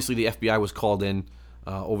obviously the FBI was called in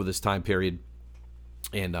over this time period,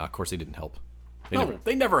 and of course they didn't help. They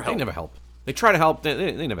never help. They never help. They try to help.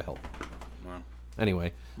 They never help. Wow.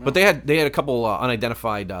 Anyway, but they had a couple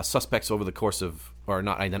unidentified suspects over the course of, or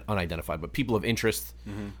not unidentified, but people of interest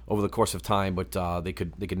over the course of time. But they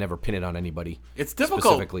could never pin it on anybody. It's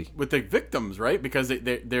difficult with the victims, right? Because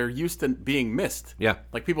they're used to being missed. Yeah,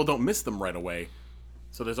 like people don't miss them right away.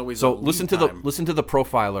 So there's always listen to the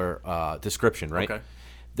profiler description, right? Okay.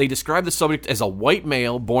 They describe the subject as a white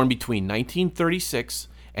male born between 1936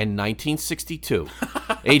 and 1962,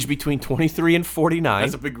 aged between 23 and 49.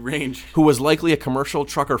 That's a big range. Who was likely a commercial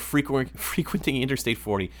trucker frequenting Interstate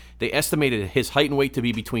 40. They estimated his height and weight to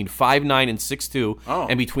be between 5'9" and 6'2",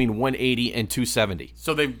 and between 180 and 270.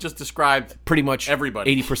 So they've just described pretty much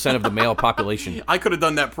everybody, 80% of the male population. I could have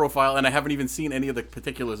done that profile, and I haven't even seen any of the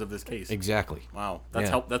particulars of this case. Exactly. Wow,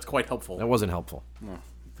 that's quite helpful. That wasn't helpful. No.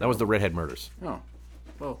 That was the Redhead Murders. Oh,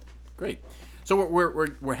 well, great. So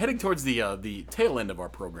we're heading towards the tail end of our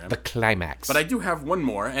program. The climax. But I do have one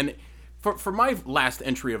more, and for my last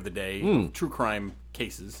entry of the day, true crime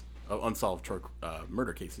cases, unsolved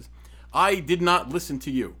murder cases, I did not listen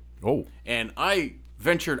to you. Oh. And I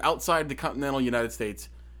ventured outside the continental United States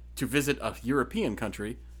to visit a European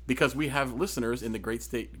country because we have listeners in the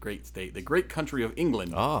the great country of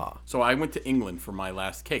England. Ah. So I went to England for my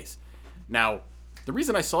last case. Now, the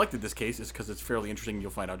reason I selected this case is because it's fairly interesting.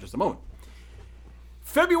 You'll find out in just a moment.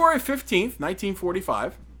 February 15th,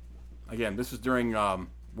 1945. Again, this was during World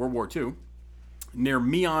War II. Near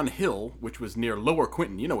Meon Hill, which was near Lower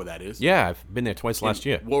Quinton. You know where that is. Yeah, I've been there twice last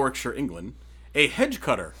year. Warwickshire, England. A hedge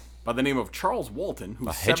cutter by the name of Charles Walton,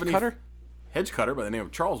 who's hedge cutter by the name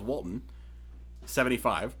of Charles Walton,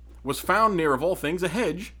 75, was found near, of all things, a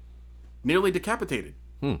hedge, nearly decapitated.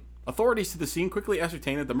 Authorities to the scene quickly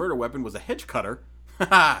ascertained that the murder weapon was a hedge cutter.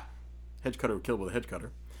 Hedge cutter killed with a hedge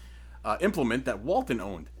cutter. Implement that Walton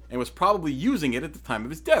owned and was probably using it at the time of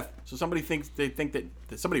his death. So they think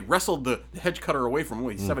that somebody wrestled the hedge cutter away from him.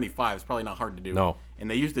 He's 75. It's probably not hard to do. No. And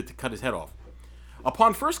they used it to cut his head off.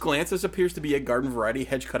 Upon first glance, this appears to be a garden variety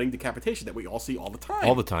hedge cutting decapitation that we all see all the time.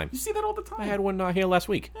 All the time. You see that all the time. I had one here last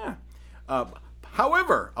week. Yeah.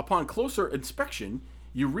 However, upon closer inspection,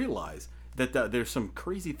 you realize that there's some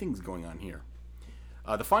crazy things going on here.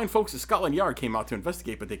 The fine folks at Scotland Yard came out to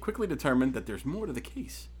investigate, but they quickly determined that there's more to the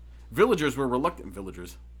case. Villagers were reluctant.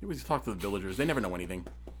 Villagers. You always talk to the villagers. They never know anything.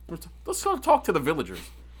 Let's talk to the villagers.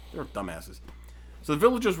 They're dumbasses. So the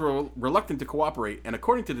villagers were reluctant to cooperate, and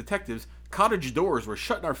according to detectives, cottage doors were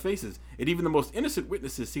shut in our faces, and even the most innocent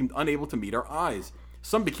witnesses seemed unable to meet our eyes.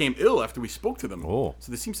 Some became ill after we spoke to them. Oh.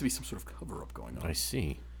 So there seems to be some sort of cover-up going on. I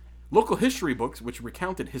see. Local history books, which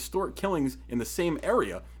recounted historic killings in the same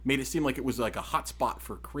area, made it seem like it was like a hot spot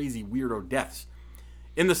for crazy weirdo deaths.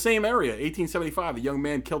 In the same area, 1875, a young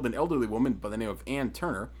man killed an elderly woman by the name of Ann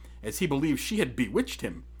Turner, as he believed she had bewitched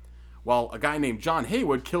him, while a guy named John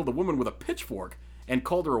Haywood killed a woman with a pitchfork and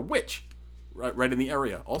called her a witch, right in the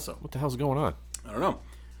area also. What the hell's going on? I don't know.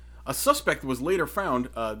 A suspect was later found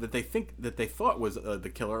that they thought was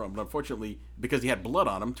the killer, but unfortunately, because he had blood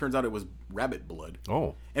on him, turns out it was rabbit blood.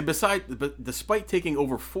 Oh. And despite taking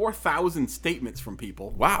over 4,000 statements from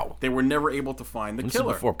people, wow, they were never able to find the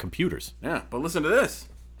killer. Before computers. Yeah, but listen to this.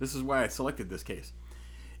 This is why I selected this case.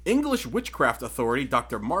 English witchcraft authority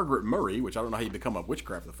Dr. Margaret Murray, which I don't know how you become a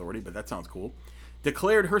witchcraft authority, but that sounds cool,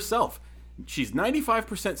 declared herself, she's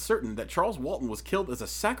 95% certain that Charles Walton was killed as a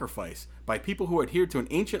sacrifice by people who adhered to an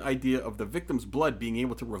ancient idea of the victim's blood being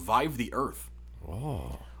able to revive the earth.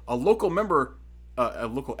 Oh. A local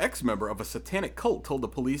ex-member of a satanic cult told the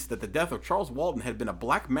police that the death of Charles Walton had been a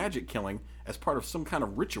black magic killing as part of some kind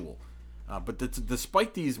of ritual. But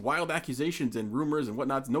despite these wild accusations and rumors and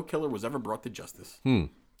whatnot, no killer was ever brought to justice. Can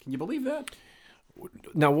you believe that?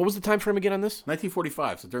 Now, what was the time frame again on this?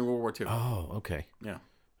 1945, so during World War II. Oh, okay. Yeah.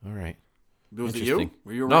 All right. Was it you?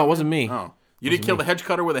 Were you around? No, it wasn't me. Oh. You didn't kill the hedge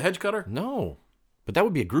cutter with a hedge cutter? No. But that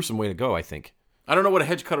would be a gruesome way to go, I think. I don't know what a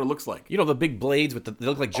hedge cutter looks like. You know, the big blades with they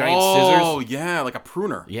look like giant scissors? Oh, yeah, like a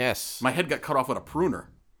pruner. Yes. My head got cut off with a pruner.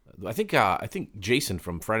 I think Jason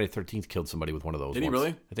from Friday the 13th killed somebody with one of those. Did he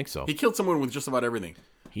really? I think so. He killed someone with just about everything.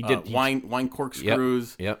 He did. Wine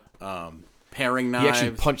corkscrews. Yep. Paring knives. He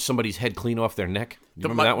actually punched somebody's head clean off their neck. You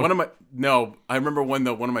remember that one? I remember one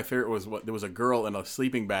though. One of my favorite was there was a girl in a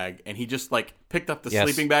sleeping bag, and he just like picked up the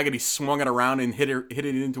sleeping bag and he swung it around and hit it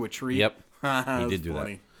into a tree. Yep, he did do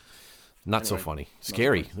that. Not so funny.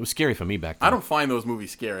 Scary. It was scary for me back then. I don't find those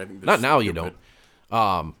movies scary. I think not now. You don't.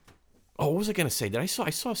 What was I going to say? I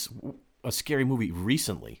saw a scary movie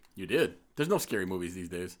recently. You did. There's no scary movies these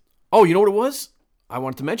days. Oh, you know what it was? I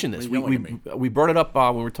wanted to mention this. We brought it up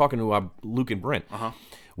when we were talking to Luke and Brent.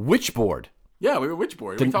 Witchboard. Yeah, we were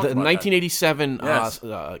Witchboard. The 1987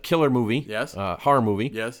 killer movie. Yes. Horror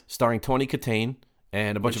movie. Yes. Starring Tony Katane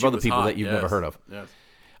and a bunch of other people that you've never heard of. Yes.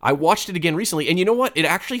 I watched it again recently, and you know what? It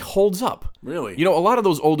actually holds up. Really? You know, a lot of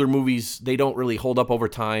those older movies, they don't really hold up over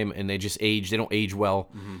time, and they just age. They don't age well.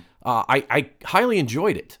 I highly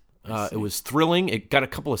enjoyed it. It was thrilling. It got a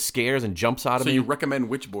couple of scares and jumps out of me. So you recommend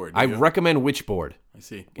Witchboard? I recommend Witchboard. I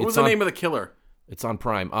see. What was the name of the killer? It's on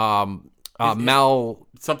Prime. Malfisto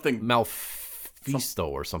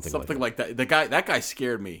or something like that. That guy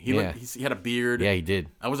scared me. He had a beard. Yeah, he did.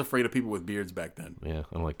 I was afraid of people with beards back then. Yeah,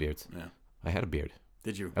 I don't like beards. Yeah. I had a beard.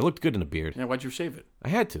 Did you? I looked good in a beard. Yeah, why'd you shave it? I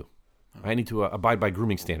had to. I need to abide by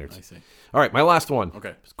grooming standards. I see. All right, my last one.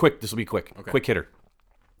 Okay. Quick. This will be quick. Okay. Quick hitter.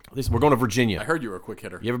 We're going to Virginia. I heard you were a quick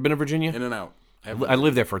hitter. You ever been to Virginia? In and out. I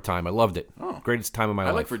lived there for a time. I loved it. Oh. Greatest time of my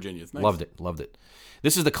life. I like Virginia. It's nice. Loved it.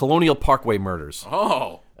 This is the Colonial Parkway murders.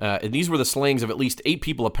 Oh. And these were the slayings of at least 8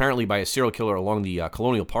 people, apparently by a serial killer along the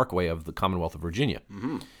Colonial Parkway of the Commonwealth of Virginia.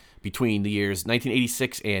 Between the years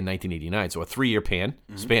 1986 and 1989. So a 3-year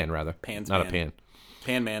span, rather. Not a pan.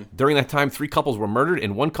 Pan man. During that time, 3 couples were murdered,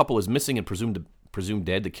 and 1 couple is missing and presumed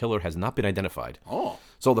dead. The killer has not been identified. Oh.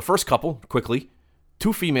 So the first couple, quickly,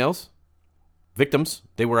 2 females, Victims,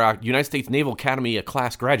 they were United States Naval Academy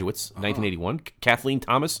class graduates, 1981, Kathleen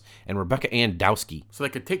Thomas and Rebecca Ann Dowski. So they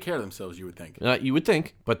could take care of themselves, you would think. You would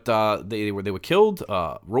think, but they were killed.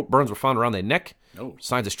 Rope burns were found around their neck. Oh.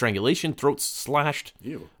 Signs of strangulation, throats slashed.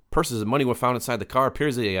 Ew. Purses of money were found inside the car.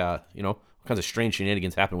 Appears they, all kinds of strange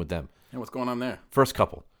shenanigans happened with them. And what's going on there? First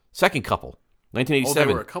couple. Second couple, 1987. Oh,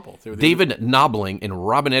 they were a couple. David Knobling and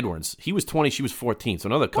Robin Edwards. He was 20, she was 14. So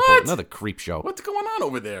another couple, another creep show. What's going on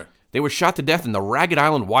over there? They were shot to death in the Ragged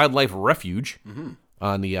Island Wildlife Refuge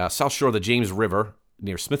on the south shore of the James River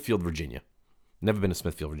near Smithfield, Virginia. Never been to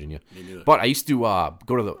Smithfield, Virginia. Me neither. But I used to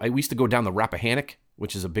go down the Rappahannock,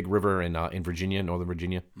 which is a big river in Virginia, Northern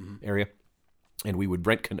Virginia area, and we would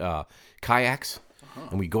rent kayaks,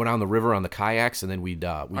 and we'd go down the river on the kayaks, and then we'd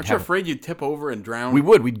Aren't you afraid you'd tip over and drown?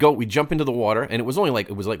 We'd jump into the water, and it was only like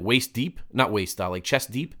waist deep, not waist, like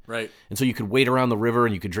chest deep, right? And so you could wade around the river,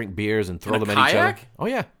 and you could drink beers and throw them at each other. Oh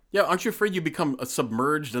yeah. Yeah, aren't you afraid you become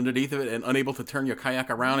submerged underneath of it and unable to turn your kayak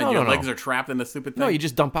around and your legs are trapped in the stupid thing? No, you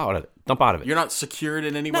just dump out of it. You're not secured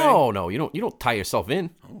in any way? No, you don't tie yourself in.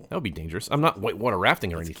 That would be dangerous. I'm not whitewater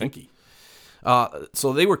rafting or anything. Kinky.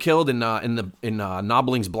 So they were killed in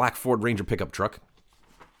Knobling's black Ford Ranger pickup truck.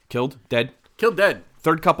 Killed dead.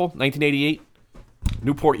 Third couple, 1988.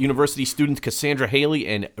 Newport University students Cassandra Haley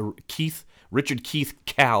and Richard Keith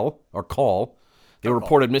Call. They were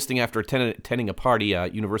reported missing after attending a party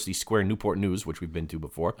at University Square Newport News, which we've been to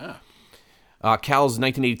before. Cal's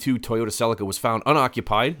 1982 Toyota Celica was found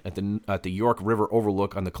unoccupied at the York River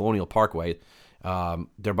Overlook on the Colonial Parkway.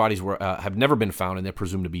 Their bodies have never been found, and they're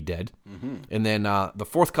presumed to be dead. And then the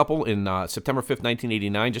fourth couple in September 5th,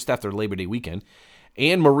 1989, just after Labor Day weekend,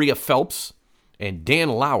 Anne Maria Phelps and Dan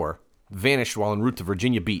Lauer vanished while en route to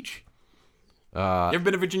Virginia Beach. You ever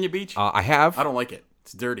been to Virginia Beach? I have. I don't like it.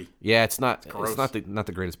 It's dirty. Yeah, it's not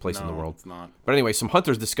the greatest place in the world. It's not. But anyway, some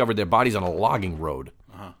hunters discovered their bodies on a logging road,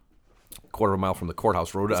 quarter of a mile from the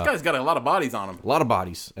courthouse road. This guy's got a lot of bodies on him. A lot of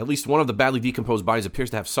bodies. At least one of the badly decomposed bodies appears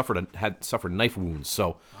to have suffered knife wounds.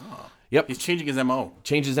 So, yep, he's changing his MO.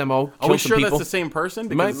 Changed his MO. Are we sure that's the same person?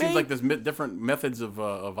 Because it seems like there's different methods of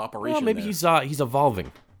operation. Well, maybe there. he's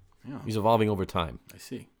evolving. Yeah. He's evolving over time. I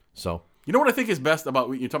see. So, you know what I think is best about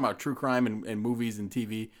you're talking about true crime and movies and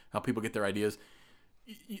TV, how people get their ideas.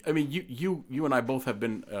 I mean, you and I both have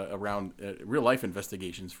been around real life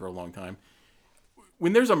investigations for a long time.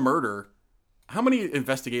 When there's a murder, how many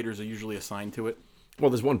investigators are usually assigned to it? Well,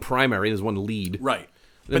 there's one primary, there's one lead, right?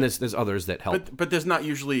 Then there's others that help. But there's not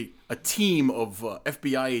usually a team of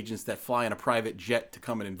FBI agents that fly in a private jet to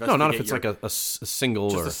come and investigate. No, not if it's like a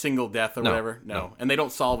single a single death or whatever. No, and they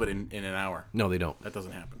don't solve it in an hour. No, they don't. That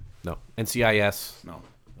doesn't happen. No, NCIS. No.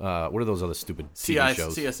 What are those other stupid TV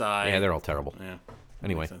shows? CSI. Yeah, they're all terrible. Yeah.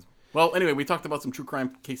 Anyway. Well, we talked about some true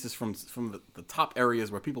crime cases from the top areas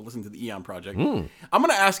where people listen to the Eon Project. I'm going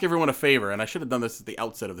to ask everyone a favor, and I should have done this at the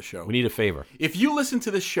outset of the show. We need a favor. If you listen to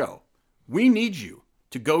this show, we need you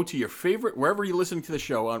to go to your favorite, wherever you're listening to the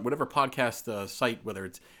show, on whatever podcast site, whether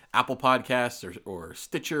it's Apple Podcasts or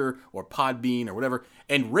Stitcher or Podbean or whatever,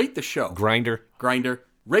 and rate the show. Grindr.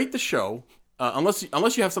 Rate the show.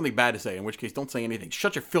 Unless you have something bad to say, in which case don't say anything.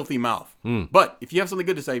 Shut your filthy mouth. But if you have something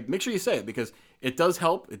good to say, make sure you say it, because it does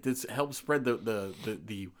help. It does help spread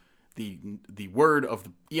the word of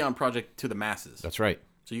the Eon Project to the masses. That's right.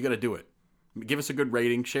 So you got to do it. Give us a good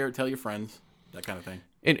rating. Share it. Tell your friends. That kind of thing.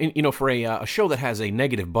 And for a show that has a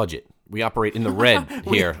negative budget, we operate in the red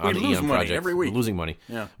here on the Eon Project. Every week. We're losing money.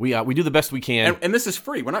 Yeah. We do the best we can. And this is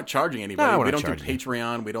free. We're not charging anybody. No, we don't do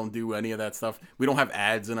Patreon. We don't do any of that stuff. We don't have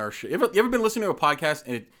ads in our show. You ever been listening to a podcast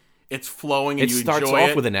and it's flowing and you enjoy it? It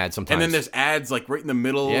starts off with an ad sometimes. And then there's ads like right in the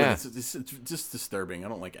middle. Yeah. And it's just disturbing. I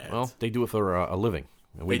don't like ads. Well, they do it for a living.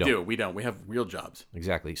 We don't. We have real jobs.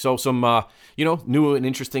 Exactly. So some, new and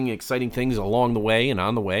interesting, exciting things along the way and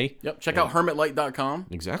on the way. Yep. Check out hermitlight.com.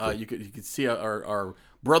 Exactly. You could see our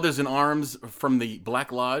brothers in arms from the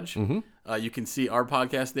Black Lodge. You can see our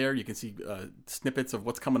podcast there. You can see snippets of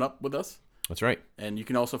what's coming up with us. That's right. And you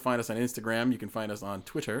can also find us on Instagram. You can find us on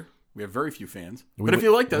Twitter. We have very few fans. But if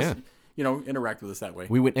you liked us, interact with us that way.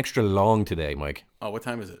 We went extra long today, Mike. Oh, what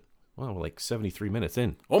time is it? Well, we're like 73 minutes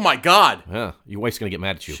in. Oh, my God. Yeah, your wife's going to get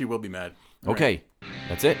mad at you. She will be mad. Okay,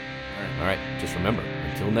 that's it. All right. Just remember,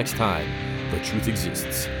 until next time, the truth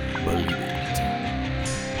exists. Believe it.